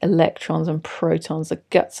are electrons and protons, the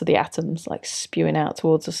guts of the atoms, like spewing out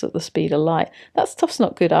towards us at the speed of light. That stuff's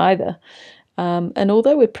not good either. And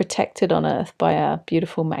although we're protected on Earth by our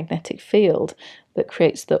beautiful magnetic field that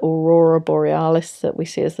creates the aurora borealis that we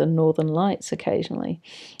see as the northern lights occasionally,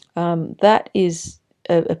 that is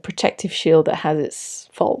a protective shield that has its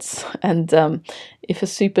faults. And if a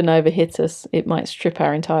supernova hits us, it might strip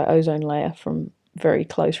our entire ozone layer from very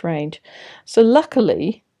close range. So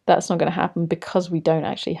luckily, that's not going to happen because we don't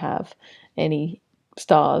actually have any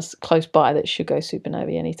stars close by that should go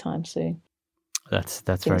supernovae anytime soon. That's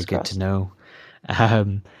very Fingers good to crossed. know.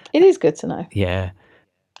 Um, It is good to know. yeah.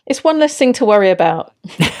 It's one less thing to worry about.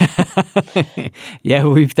 Yeah,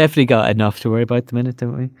 we've definitely got enough to worry about at the minute,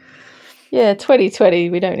 don't we? Yeah, 2020,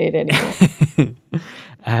 we don't need any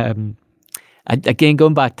more. Again,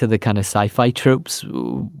 going back to the kind of sci-fi tropes,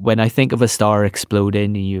 when I think of a star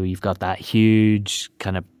exploding, you've got that huge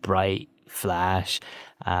kind of bright flash,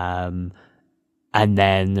 and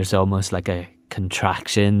then there's almost like a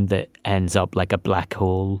contraction that ends up like a black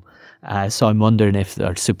hole. So I'm wondering if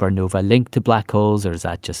are supernova linked to black holes, or is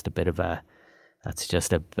that just a bit of a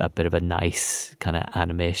bit of a nice kind of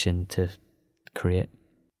animation to create?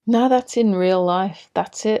 No, that's in real life.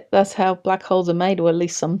 That's it. That's how black holes are made, or at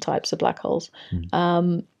least some types of black holes.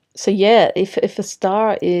 So yeah, if a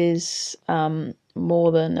star is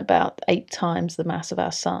more than about 8 times the mass of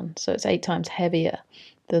our sun, so it's 8 times heavier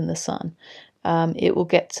than the sun, it will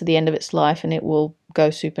get to the end of its life and it will go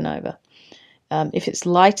supernova. If it's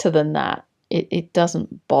lighter than that, it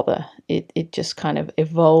doesn't bother. It just kind of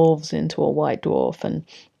evolves into a white dwarf, and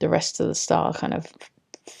the rest of the star kind of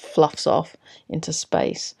fluffs off into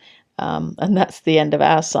space. And that's the end of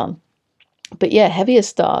our sun. But yeah, heavier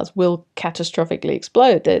stars will catastrophically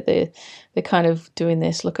explode. They're kind of doing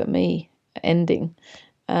this look at me ending.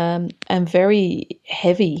 And very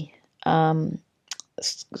heavy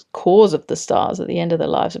cores of the stars at the end of their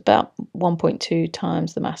lives, about 1.2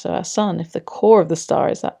 times the mass of our sun. If the core of the star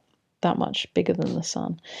is that much bigger than the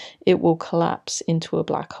sun, it will collapse into a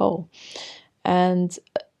black hole. And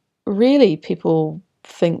really, people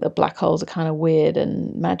think that black holes are kind of weird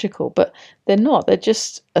and magical, but they're not. They're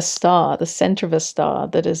just a star, the center of a star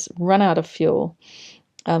that has run out of fuel.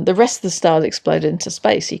 The rest of the stars exploded into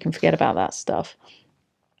space, so you can forget about that stuff.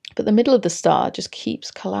 But the middle of the star just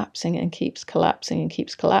keeps collapsing and keeps collapsing and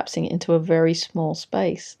keeps collapsing into a very small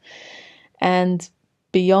space. And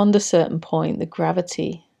beyond a certain point, the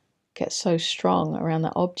gravity gets so strong around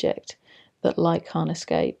that object that light can't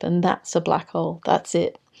escape. And that's a black hole. That's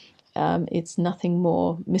it. It's nothing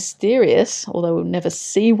more mysterious, although we'll never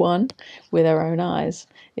see one with our own eyes.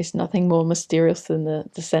 It's nothing more mysterious than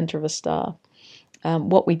the center of a star.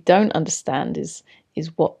 What we don't understand is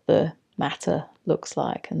what the matter looks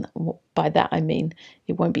like, and by that I mean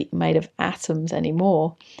it won't be made of atoms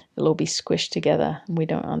anymore. It'll all be squished together, and we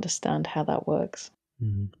don't understand how that works.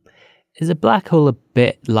 Is a black hole a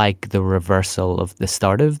bit like the reversal of the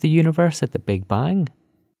start of the universe at the Big Bang?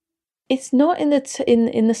 It's not in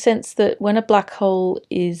the sense that when a black hole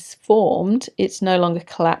is formed, it's no longer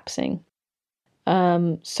collapsing.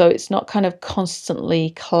 So it's not kind of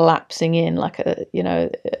constantly collapsing in like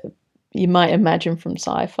you might imagine from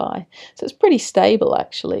sci-fi. So it's pretty stable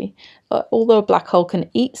actually. Although a black hole can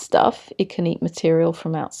eat stuff, it can eat material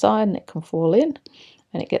from outside and it can fall in,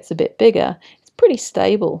 and it gets a bit bigger. It's pretty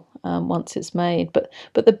stable once it's made. But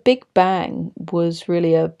the Big Bang was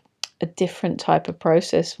really a different type of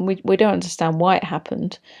process. And we don't understand why it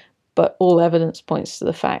happened, but all evidence points to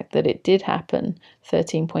the fact that it did happen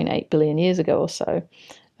 13.8 billion years ago or so,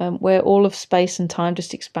 where all of space and time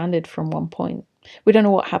just expanded from one point We don't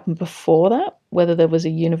know what happened before that, whether there was a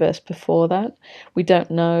universe before that. We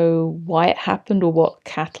don't know why it happened or what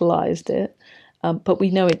catalyzed it. But we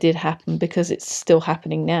know it did happen because it's still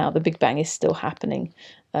happening now. The Big Bang is still happening.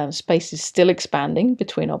 Space is still expanding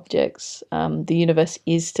between objects. The universe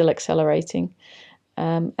is still accelerating.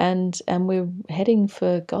 And we're heading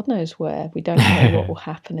for God knows where. We don't know what will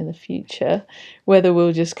happen in the future, whether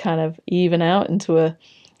we'll just kind of even out into a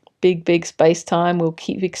big space time, we'll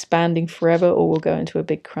keep expanding forever, or we'll go into a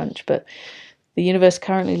big crunch. But the universe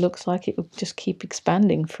currently looks like it will just keep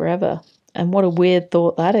expanding forever. And what a weird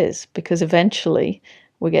thought that is, because eventually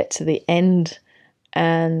we'll get to the end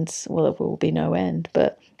and, well, there will be no end,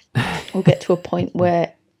 but we'll get to a point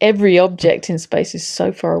where every object in space is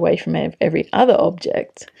so far away from every other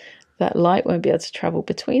object that light won't be able to travel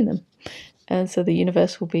between them. And so the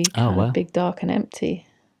universe will be kind of big, dark and empty,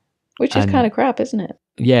 which is kind of crap, isn't it?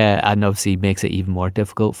 Yeah, and obviously makes it even more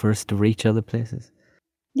difficult for us to reach other places.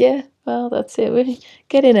 Yeah, well, that's it. We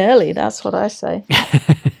get in early, that's what I say.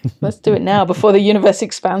 Let's do it now before the universe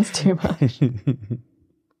expands too much.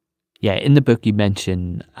 Yeah, in the book you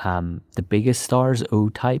mention the biggest stars, O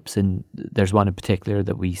types, and there's one in particular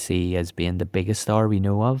that we see as being the biggest star we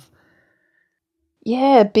know of.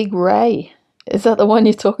 Yeah, Big Ray. Is that the one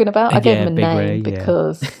you're talking about? I gave him a Big name Ray,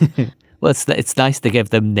 because... Well, it's nice to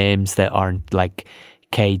give them names that aren't like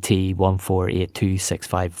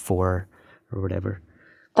KT1482654 or whatever.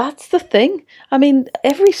 That's the thing. I mean,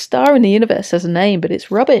 every star in the universe has a name, but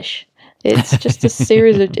it's rubbish. It's just a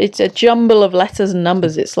series of, it's a jumble of letters and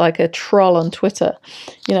numbers. It's like a troll on Twitter,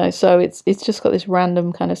 so it's just got this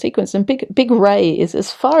random kind of sequence. And Big Ray is,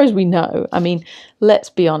 as far as we know, I mean, let's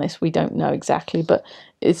be honest, we don't know exactly, but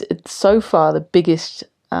it's so far the biggest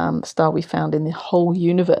star we found in the whole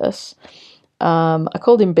universe. I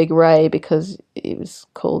called him Big Ray because it was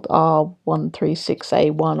called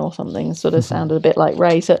R136A1 or something. Sort of sounded a bit like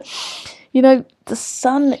Ray. So, the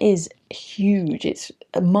sun is huge. It's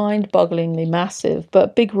mind-bogglingly massive.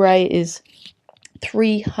 But Big Ray is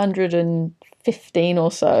 315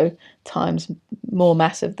 or so times more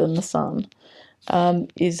massive than the sun.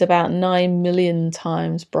 Is about 9 million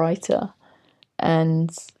times brighter,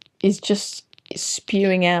 and is just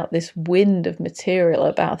spewing out this wind of material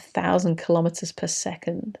about 1,000 kilometers per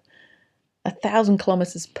second. 1,000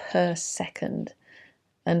 kilometers per second.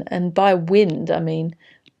 And by wind, I mean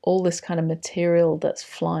all this kind of material that's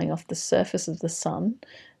flying off the surface of the sun,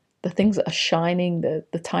 the things that are shining,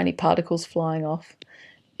 the tiny particles flying off,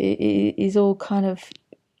 it is all kind of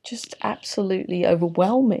just absolutely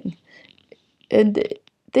overwhelming. And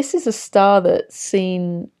this is a star that's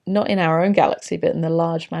seen not in our own galaxy, but in the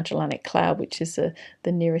Large Magellanic Cloud, which is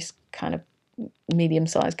the nearest kind of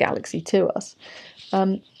medium-sized galaxy to us.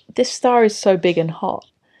 This star is so big and hot.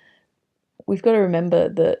 We've got to remember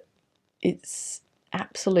that it's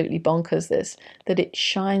absolutely bonkers, that it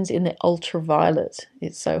shines in the ultraviolet.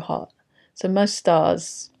 It's so hot. So most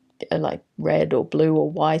stars are like red or blue or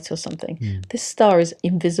white or something. This star is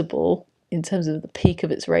invisible in terms of the peak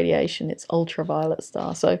of its radiation. It's ultraviolet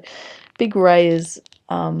star. So Big Ray is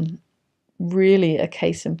really a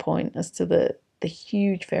case in point as to the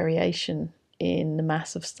huge variation in the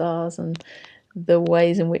mass of stars and the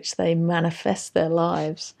ways in which they manifest their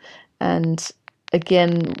lives. And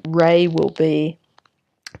again, Ray will be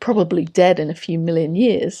probably dead in a few million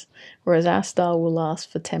years, whereas our star will last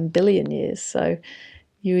for 10 billion years. So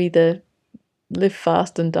you either live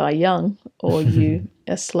fast and die young, or you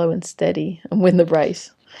are slow and steady and win the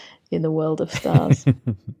race in the world of stars.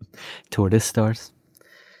 Tortoise stars.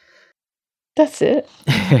 That's it.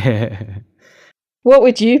 What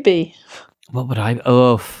would you be? What would I?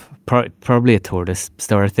 Probably a tortoise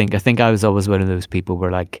star. I think I was always one of those people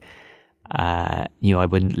where like, I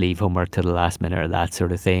wouldn't leave homework till the last minute or that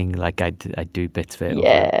sort of thing. Like I'd do bits of it over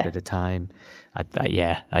a bit of time. I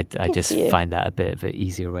just find that a bit of an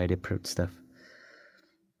easier way to approach stuff.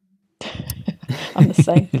 I'm the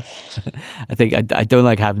same. I think I don't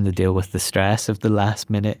like having to deal with the stress of the last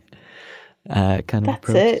minute kind of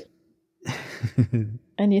approach. That's it.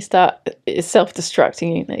 And you start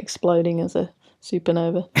self-destructing and exploding as a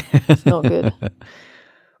supernova. It's not good.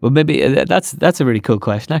 Well, maybe that's a really cool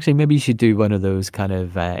question. Actually, maybe you should do one of those kind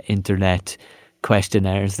of internet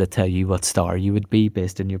questionnaires that tell you what star you would be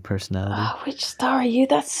based on your personality. Oh, which star are you?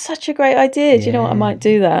 That's such a great idea. Do you know what? I might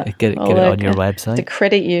do that. Get it on your website. To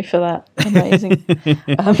credit you for that. Amazing.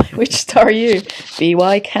 Which star are you?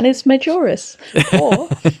 BY Canis Majoris or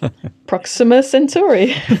Proxima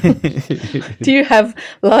Centauri? Do you have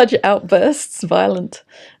large outbursts, violent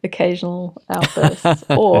occasional outbursts,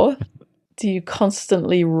 or do you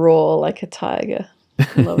constantly roar like a tiger?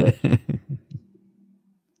 Love it.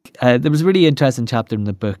 there was a really interesting chapter in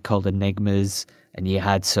the book called Enigmas, and you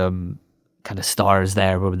had some kind of stars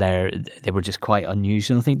there they were just quite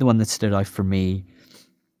unusual. I think the one that stood out for me,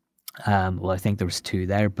 I think there was two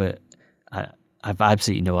there, but I've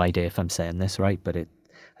absolutely no idea if I'm saying this right, but I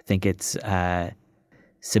think it's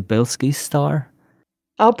Cybulski's star.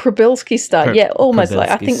 Oh, Przybylski star. Yeah, almost like.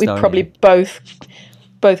 I think we probably both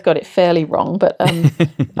got it fairly wrong, but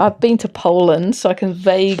I've been to Poland, so I can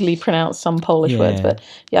vaguely pronounce some Polish words. But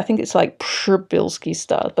yeah, I think it's like Przybylski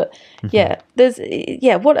star. But yeah,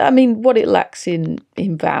 what it lacks in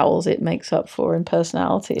vowels, it makes up for in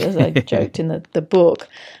personality, as I joked in the book.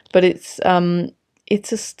 But it's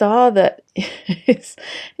a star that it's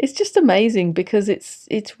just amazing because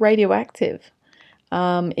it's radioactive.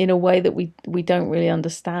 In a way that we don't really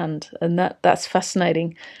understand, and that's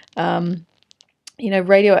fascinating.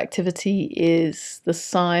 Radioactivity is the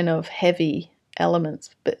sign of heavy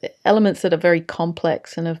elements, but elements that are very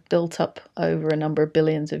complex and have built up over a number of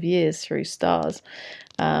billions of years through stars,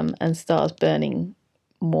 and stars burning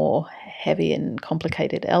more heavy and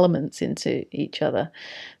complicated elements into each other.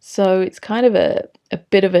 So it's kind of a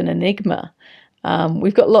bit of an enigma.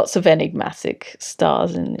 We've got lots of enigmatic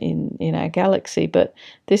stars in our galaxy, but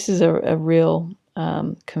this is a real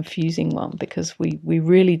confusing one because we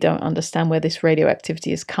really don't understand where this radioactivity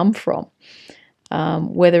has come from,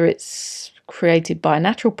 whether it's created by a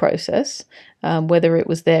natural process, whether it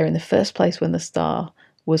was there in the first place when the star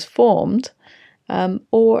was formed,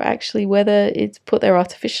 or actually whether it's put there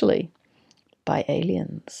artificially by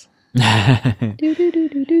aliens.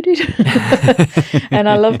 And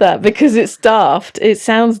I love that because it's daft. It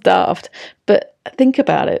sounds daft, but think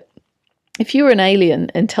about it. If you were an alien,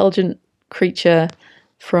 intelligent creature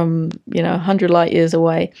from 100 light years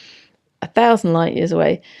away, 1,000 light years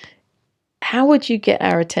away, how would you get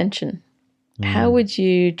our attention? How would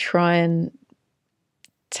you try and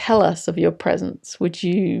tell us of your presence? Would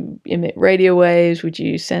you emit radio waves? Would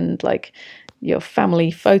you send your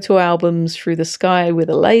family photo albums through the sky with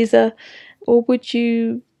a laser? Or would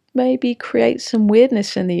you maybe create some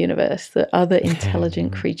weirdness in the universe that other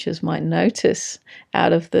intelligent creatures might notice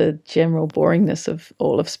out of the general boringness of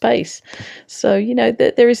all of space? So,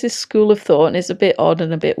 there is this school of thought, and it's a bit odd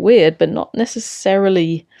and a bit weird, but not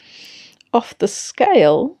necessarily off the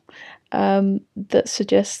scale, that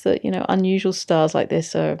suggests that, unusual stars like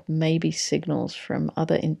this are maybe signals from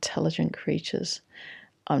other intelligent creatures.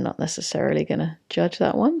 I'm not necessarily going to judge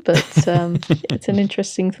that one, but it's an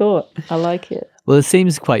interesting thought. I like it. Well, it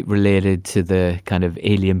seems quite related to the kind of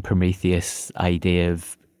alien Prometheus idea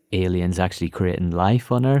of aliens actually creating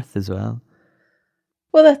life on Earth as well.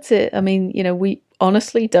 Well, that's it. I mean, we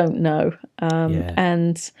honestly don't know.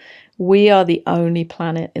 And we are the only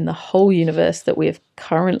planet in the whole universe that we have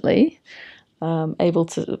currently able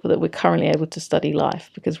to study life,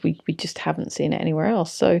 because we just haven't seen it anywhere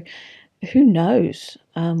else. So who knows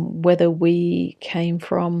whether we came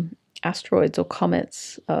from asteroids or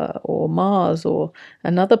comets or Mars or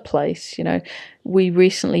another place. We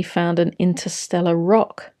recently found an interstellar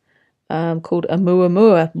rock called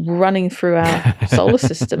Oumuamua running through our solar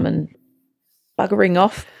system and buggering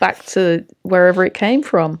off back to wherever it came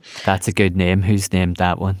from. That's a good name. Who's named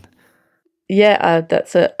that one? Yeah,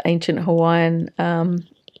 that's an ancient Hawaiian.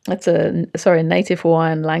 That's a native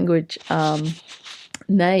Hawaiian language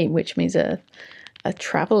name, which means a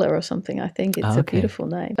traveler or something. I think it's a beautiful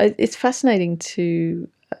name. It's fascinating to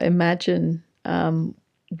imagine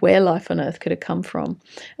where life on Earth could have come from,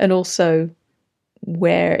 and also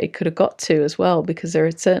where it could have got to as well, because there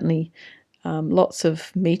are certainly lots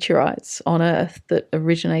of meteorites on Earth that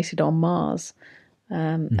originated on Mars,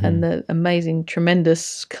 and the amazing,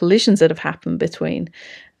 tremendous collisions that have happened between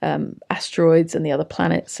asteroids and the other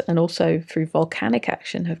planets, and also through volcanic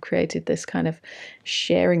action, have created this kind of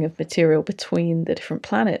sharing of material between the different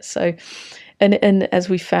planets. So, and as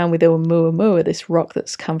we found with Oumuamua, this rock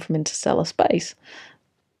that's come from interstellar space,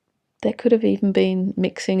 there could have even been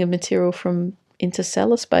mixing of material from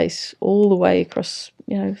interstellar space all the way across,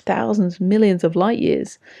 thousands, millions of light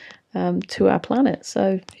years to our planet.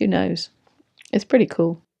 So who knows? It's pretty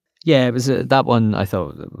cool. Yeah, it was that one I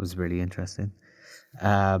thought was really interesting.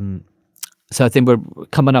 So I think we're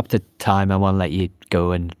coming up to time. I want to let you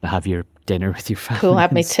go and have your dinner with your family. Cool,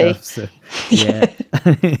 have me tea. So, yeah.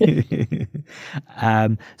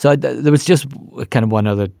 There was just kind of one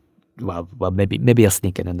other. Well, maybe I'll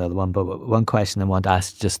sneak in another one. But one question I want to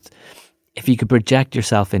ask: just if you could project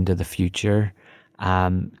yourself into the future,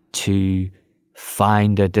 to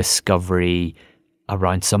find a discovery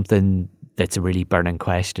around something that's a really burning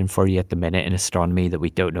question for you at the minute in astronomy that we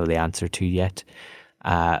don't know the answer to yet.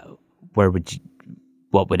 Where would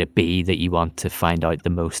what would it be that you want to find out the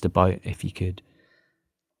most about, if you could?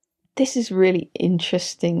 This is really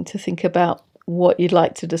interesting to think about what you'd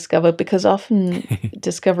like to discover, because often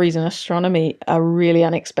discoveries in astronomy are really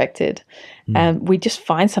unexpected. And we just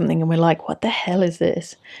find something and we're like, what the hell is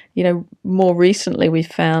this? More recently we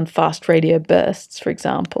found fast radio bursts, for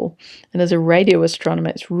example. And as a radio astronomer,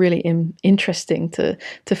 it's really interesting to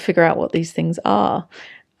figure out what these things are.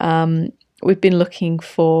 We've been looking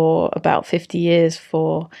for about 50 years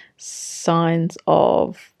for signs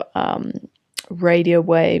of radio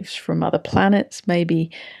waves from other planets,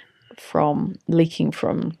 maybe from leaking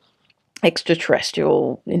from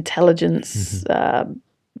extraterrestrial intelligence,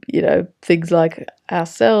 things like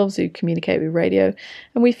ourselves who communicate with radio.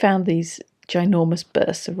 And we found these ginormous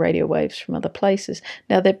bursts of radio waves from other places.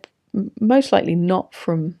 Now, they're most likely not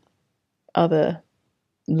from other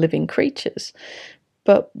living creatures,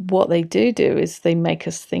 but what they do is they make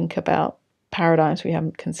us think about paradigms we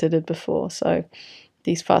haven't considered before. So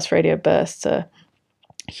these fast radio bursts are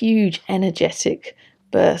huge, energetic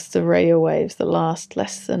bursts of radio waves that last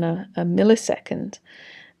less than a millisecond.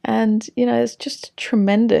 And, it's just a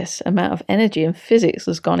tremendous amount of energy and physics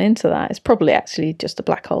has gone into that. It's probably actually just a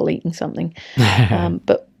black hole eating something.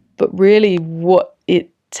 But really what it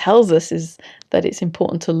tells us is that it's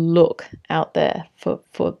important to look out there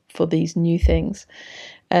for these new things.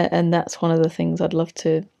 And that's one of the things I'd love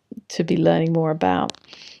to be learning more about.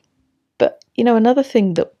 But, another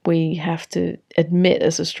thing that we have to admit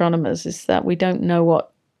as astronomers is that we don't know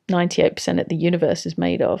what 98% of the universe is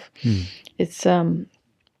made of. It's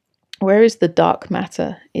where is the dark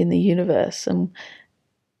matter in the universe, and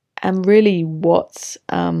really what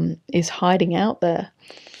is hiding out there.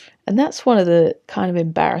 And that's one of the kind of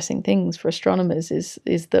embarrassing things for astronomers is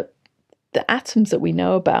that the atoms that we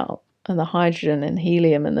know about, and the hydrogen and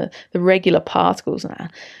helium and the regular particles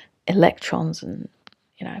and electrons and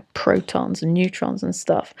protons and neutrons and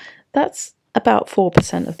stuff, that's about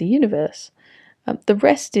 4% of the universe. The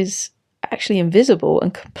rest is actually invisible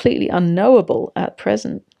and completely unknowable at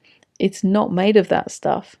present. It's not made of that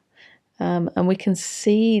stuff. And we can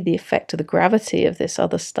see the effect of the gravity of this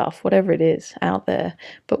other stuff, whatever it is, out there,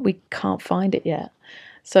 but we can't find it yet.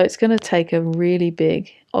 So it's going to take a really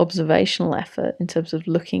big observational effort in terms of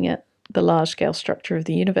looking at the large-scale structure of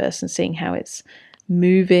the universe and seeing how it's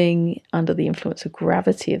moving under the influence of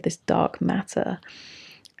gravity of this dark matter,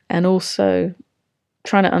 and also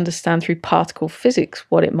trying to understand through particle physics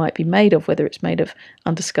what it might be made of, whether it's made of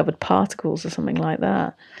undiscovered particles or something like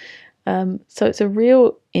that. So it's a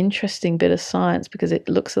real interesting bit of science because it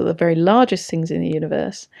looks at the very largest things in the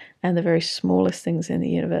universe and the very smallest things in the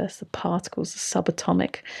universe, the particles, the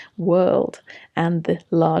subatomic world, and the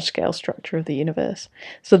large-scale structure of the universe.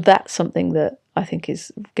 So that's something that I think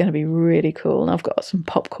is going to be really cool. And I've got some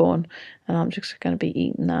popcorn and I'm just going to be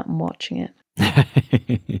eating that and watching it.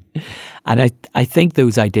 And I think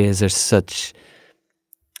those ideas are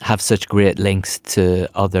have such great links to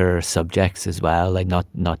other subjects as well, like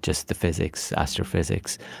not just the physics,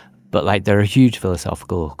 astrophysics, but like there are huge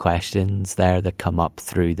philosophical questions there that come up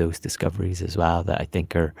through those discoveries as well that I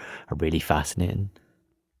think are really fascinating.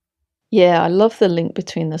 Yeah, I love the link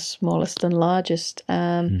between the smallest and largest.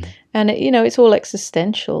 And it's all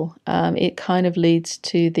existential. It kind of leads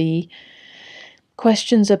to the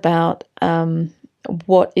questions about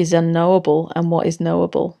what is unknowable and what is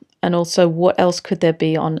knowable. And also, what else could there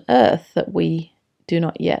be on Earth that we do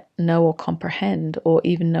not yet know or comprehend or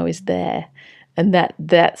even know is there? And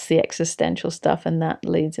that's the existential stuff, and that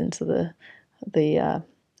leads into the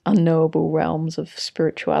unknowable realms of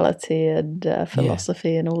spirituality and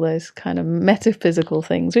philosophy and all those kind of metaphysical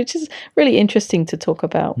things, which is really interesting to talk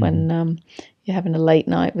about when you're having a late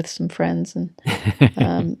night with some friends, and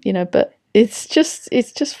but it's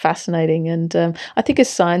just fascinating. And I think as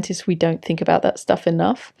scientists, we don't think about that stuff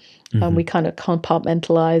enough. We kind of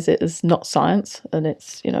compartmentalize it as not science, and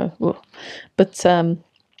it's, but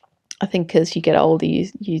I think as you get older,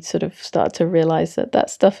 you sort of start to realize that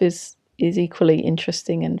stuff is equally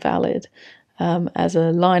interesting and valid as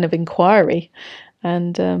a line of inquiry,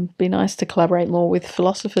 and be nice to collaborate more with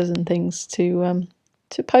philosophers and things to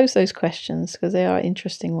pose those questions, because they are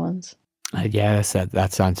interesting ones. Yes,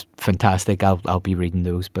 that sounds fantastic. I'll be reading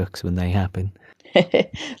those books when they happen.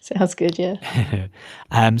 Sounds good, yeah.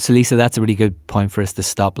 So Lisa, that's a really good point for us to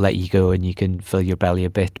stop, let you go, and you can fill your belly a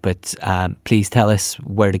bit. But please tell us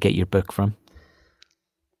where to get your book from.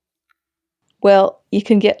 Well, you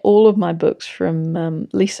can get all of my books from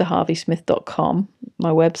lisaharveysmith.com,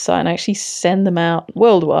 my website, and I actually send them out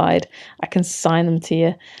worldwide. I can sign them to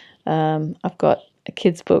you. I've got a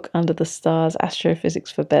kid's book, Under the Stars,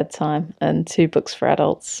 Astrophysics for Bedtime, and 2 books for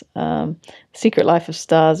adults, Secret Life of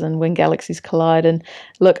Stars and When Galaxies Collide. And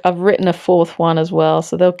look, I've written a 4th one as well,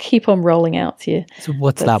 so they'll keep on rolling out to you. So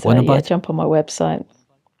what's that one about? Yeah, jump on my website.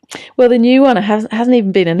 Well, the new one hasn't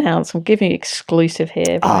even been announced. I'm giving you exclusive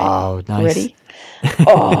here. Oh, nice. Ready?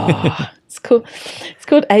 Oh, it's cool. It's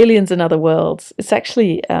called Aliens and Other Worlds. It's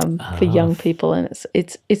actually for young people, and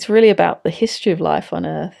it's really about the history of life on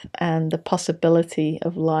Earth and the possibility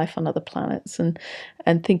of life on other planets, and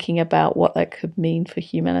thinking about what that could mean for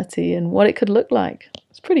humanity and what it could look like.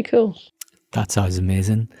 It's pretty cool. That sounds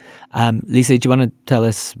amazing. Lisa, do you want to tell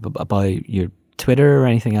us about your Twitter or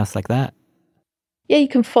anything else like that? Yeah, you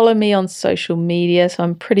can follow me on social media. So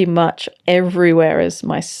I'm pretty much everywhere as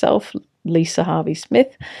myself, Lisa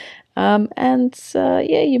Harvey-Smith.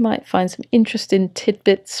 You might find some interesting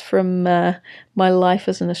tidbits from my life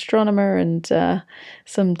as an astronomer, and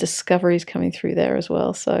some discoveries coming through there as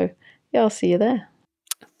well. So yeah, I'll see you there.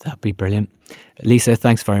 That'd be brilliant. Lisa,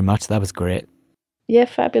 thanks very much. That was great. Yeah,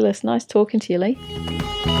 fabulous. Nice talking to you, Lee.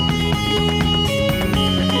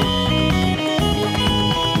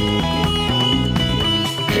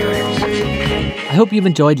 I hope you've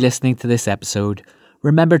enjoyed listening to this episode.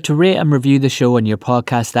 Remember to rate and review the show on your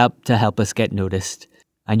podcast app to help us get noticed.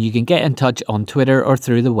 And you can get in touch on Twitter or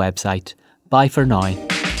through the website. Bye for now.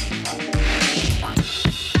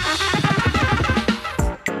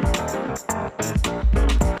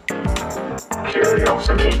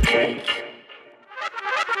 Curiosity Cake.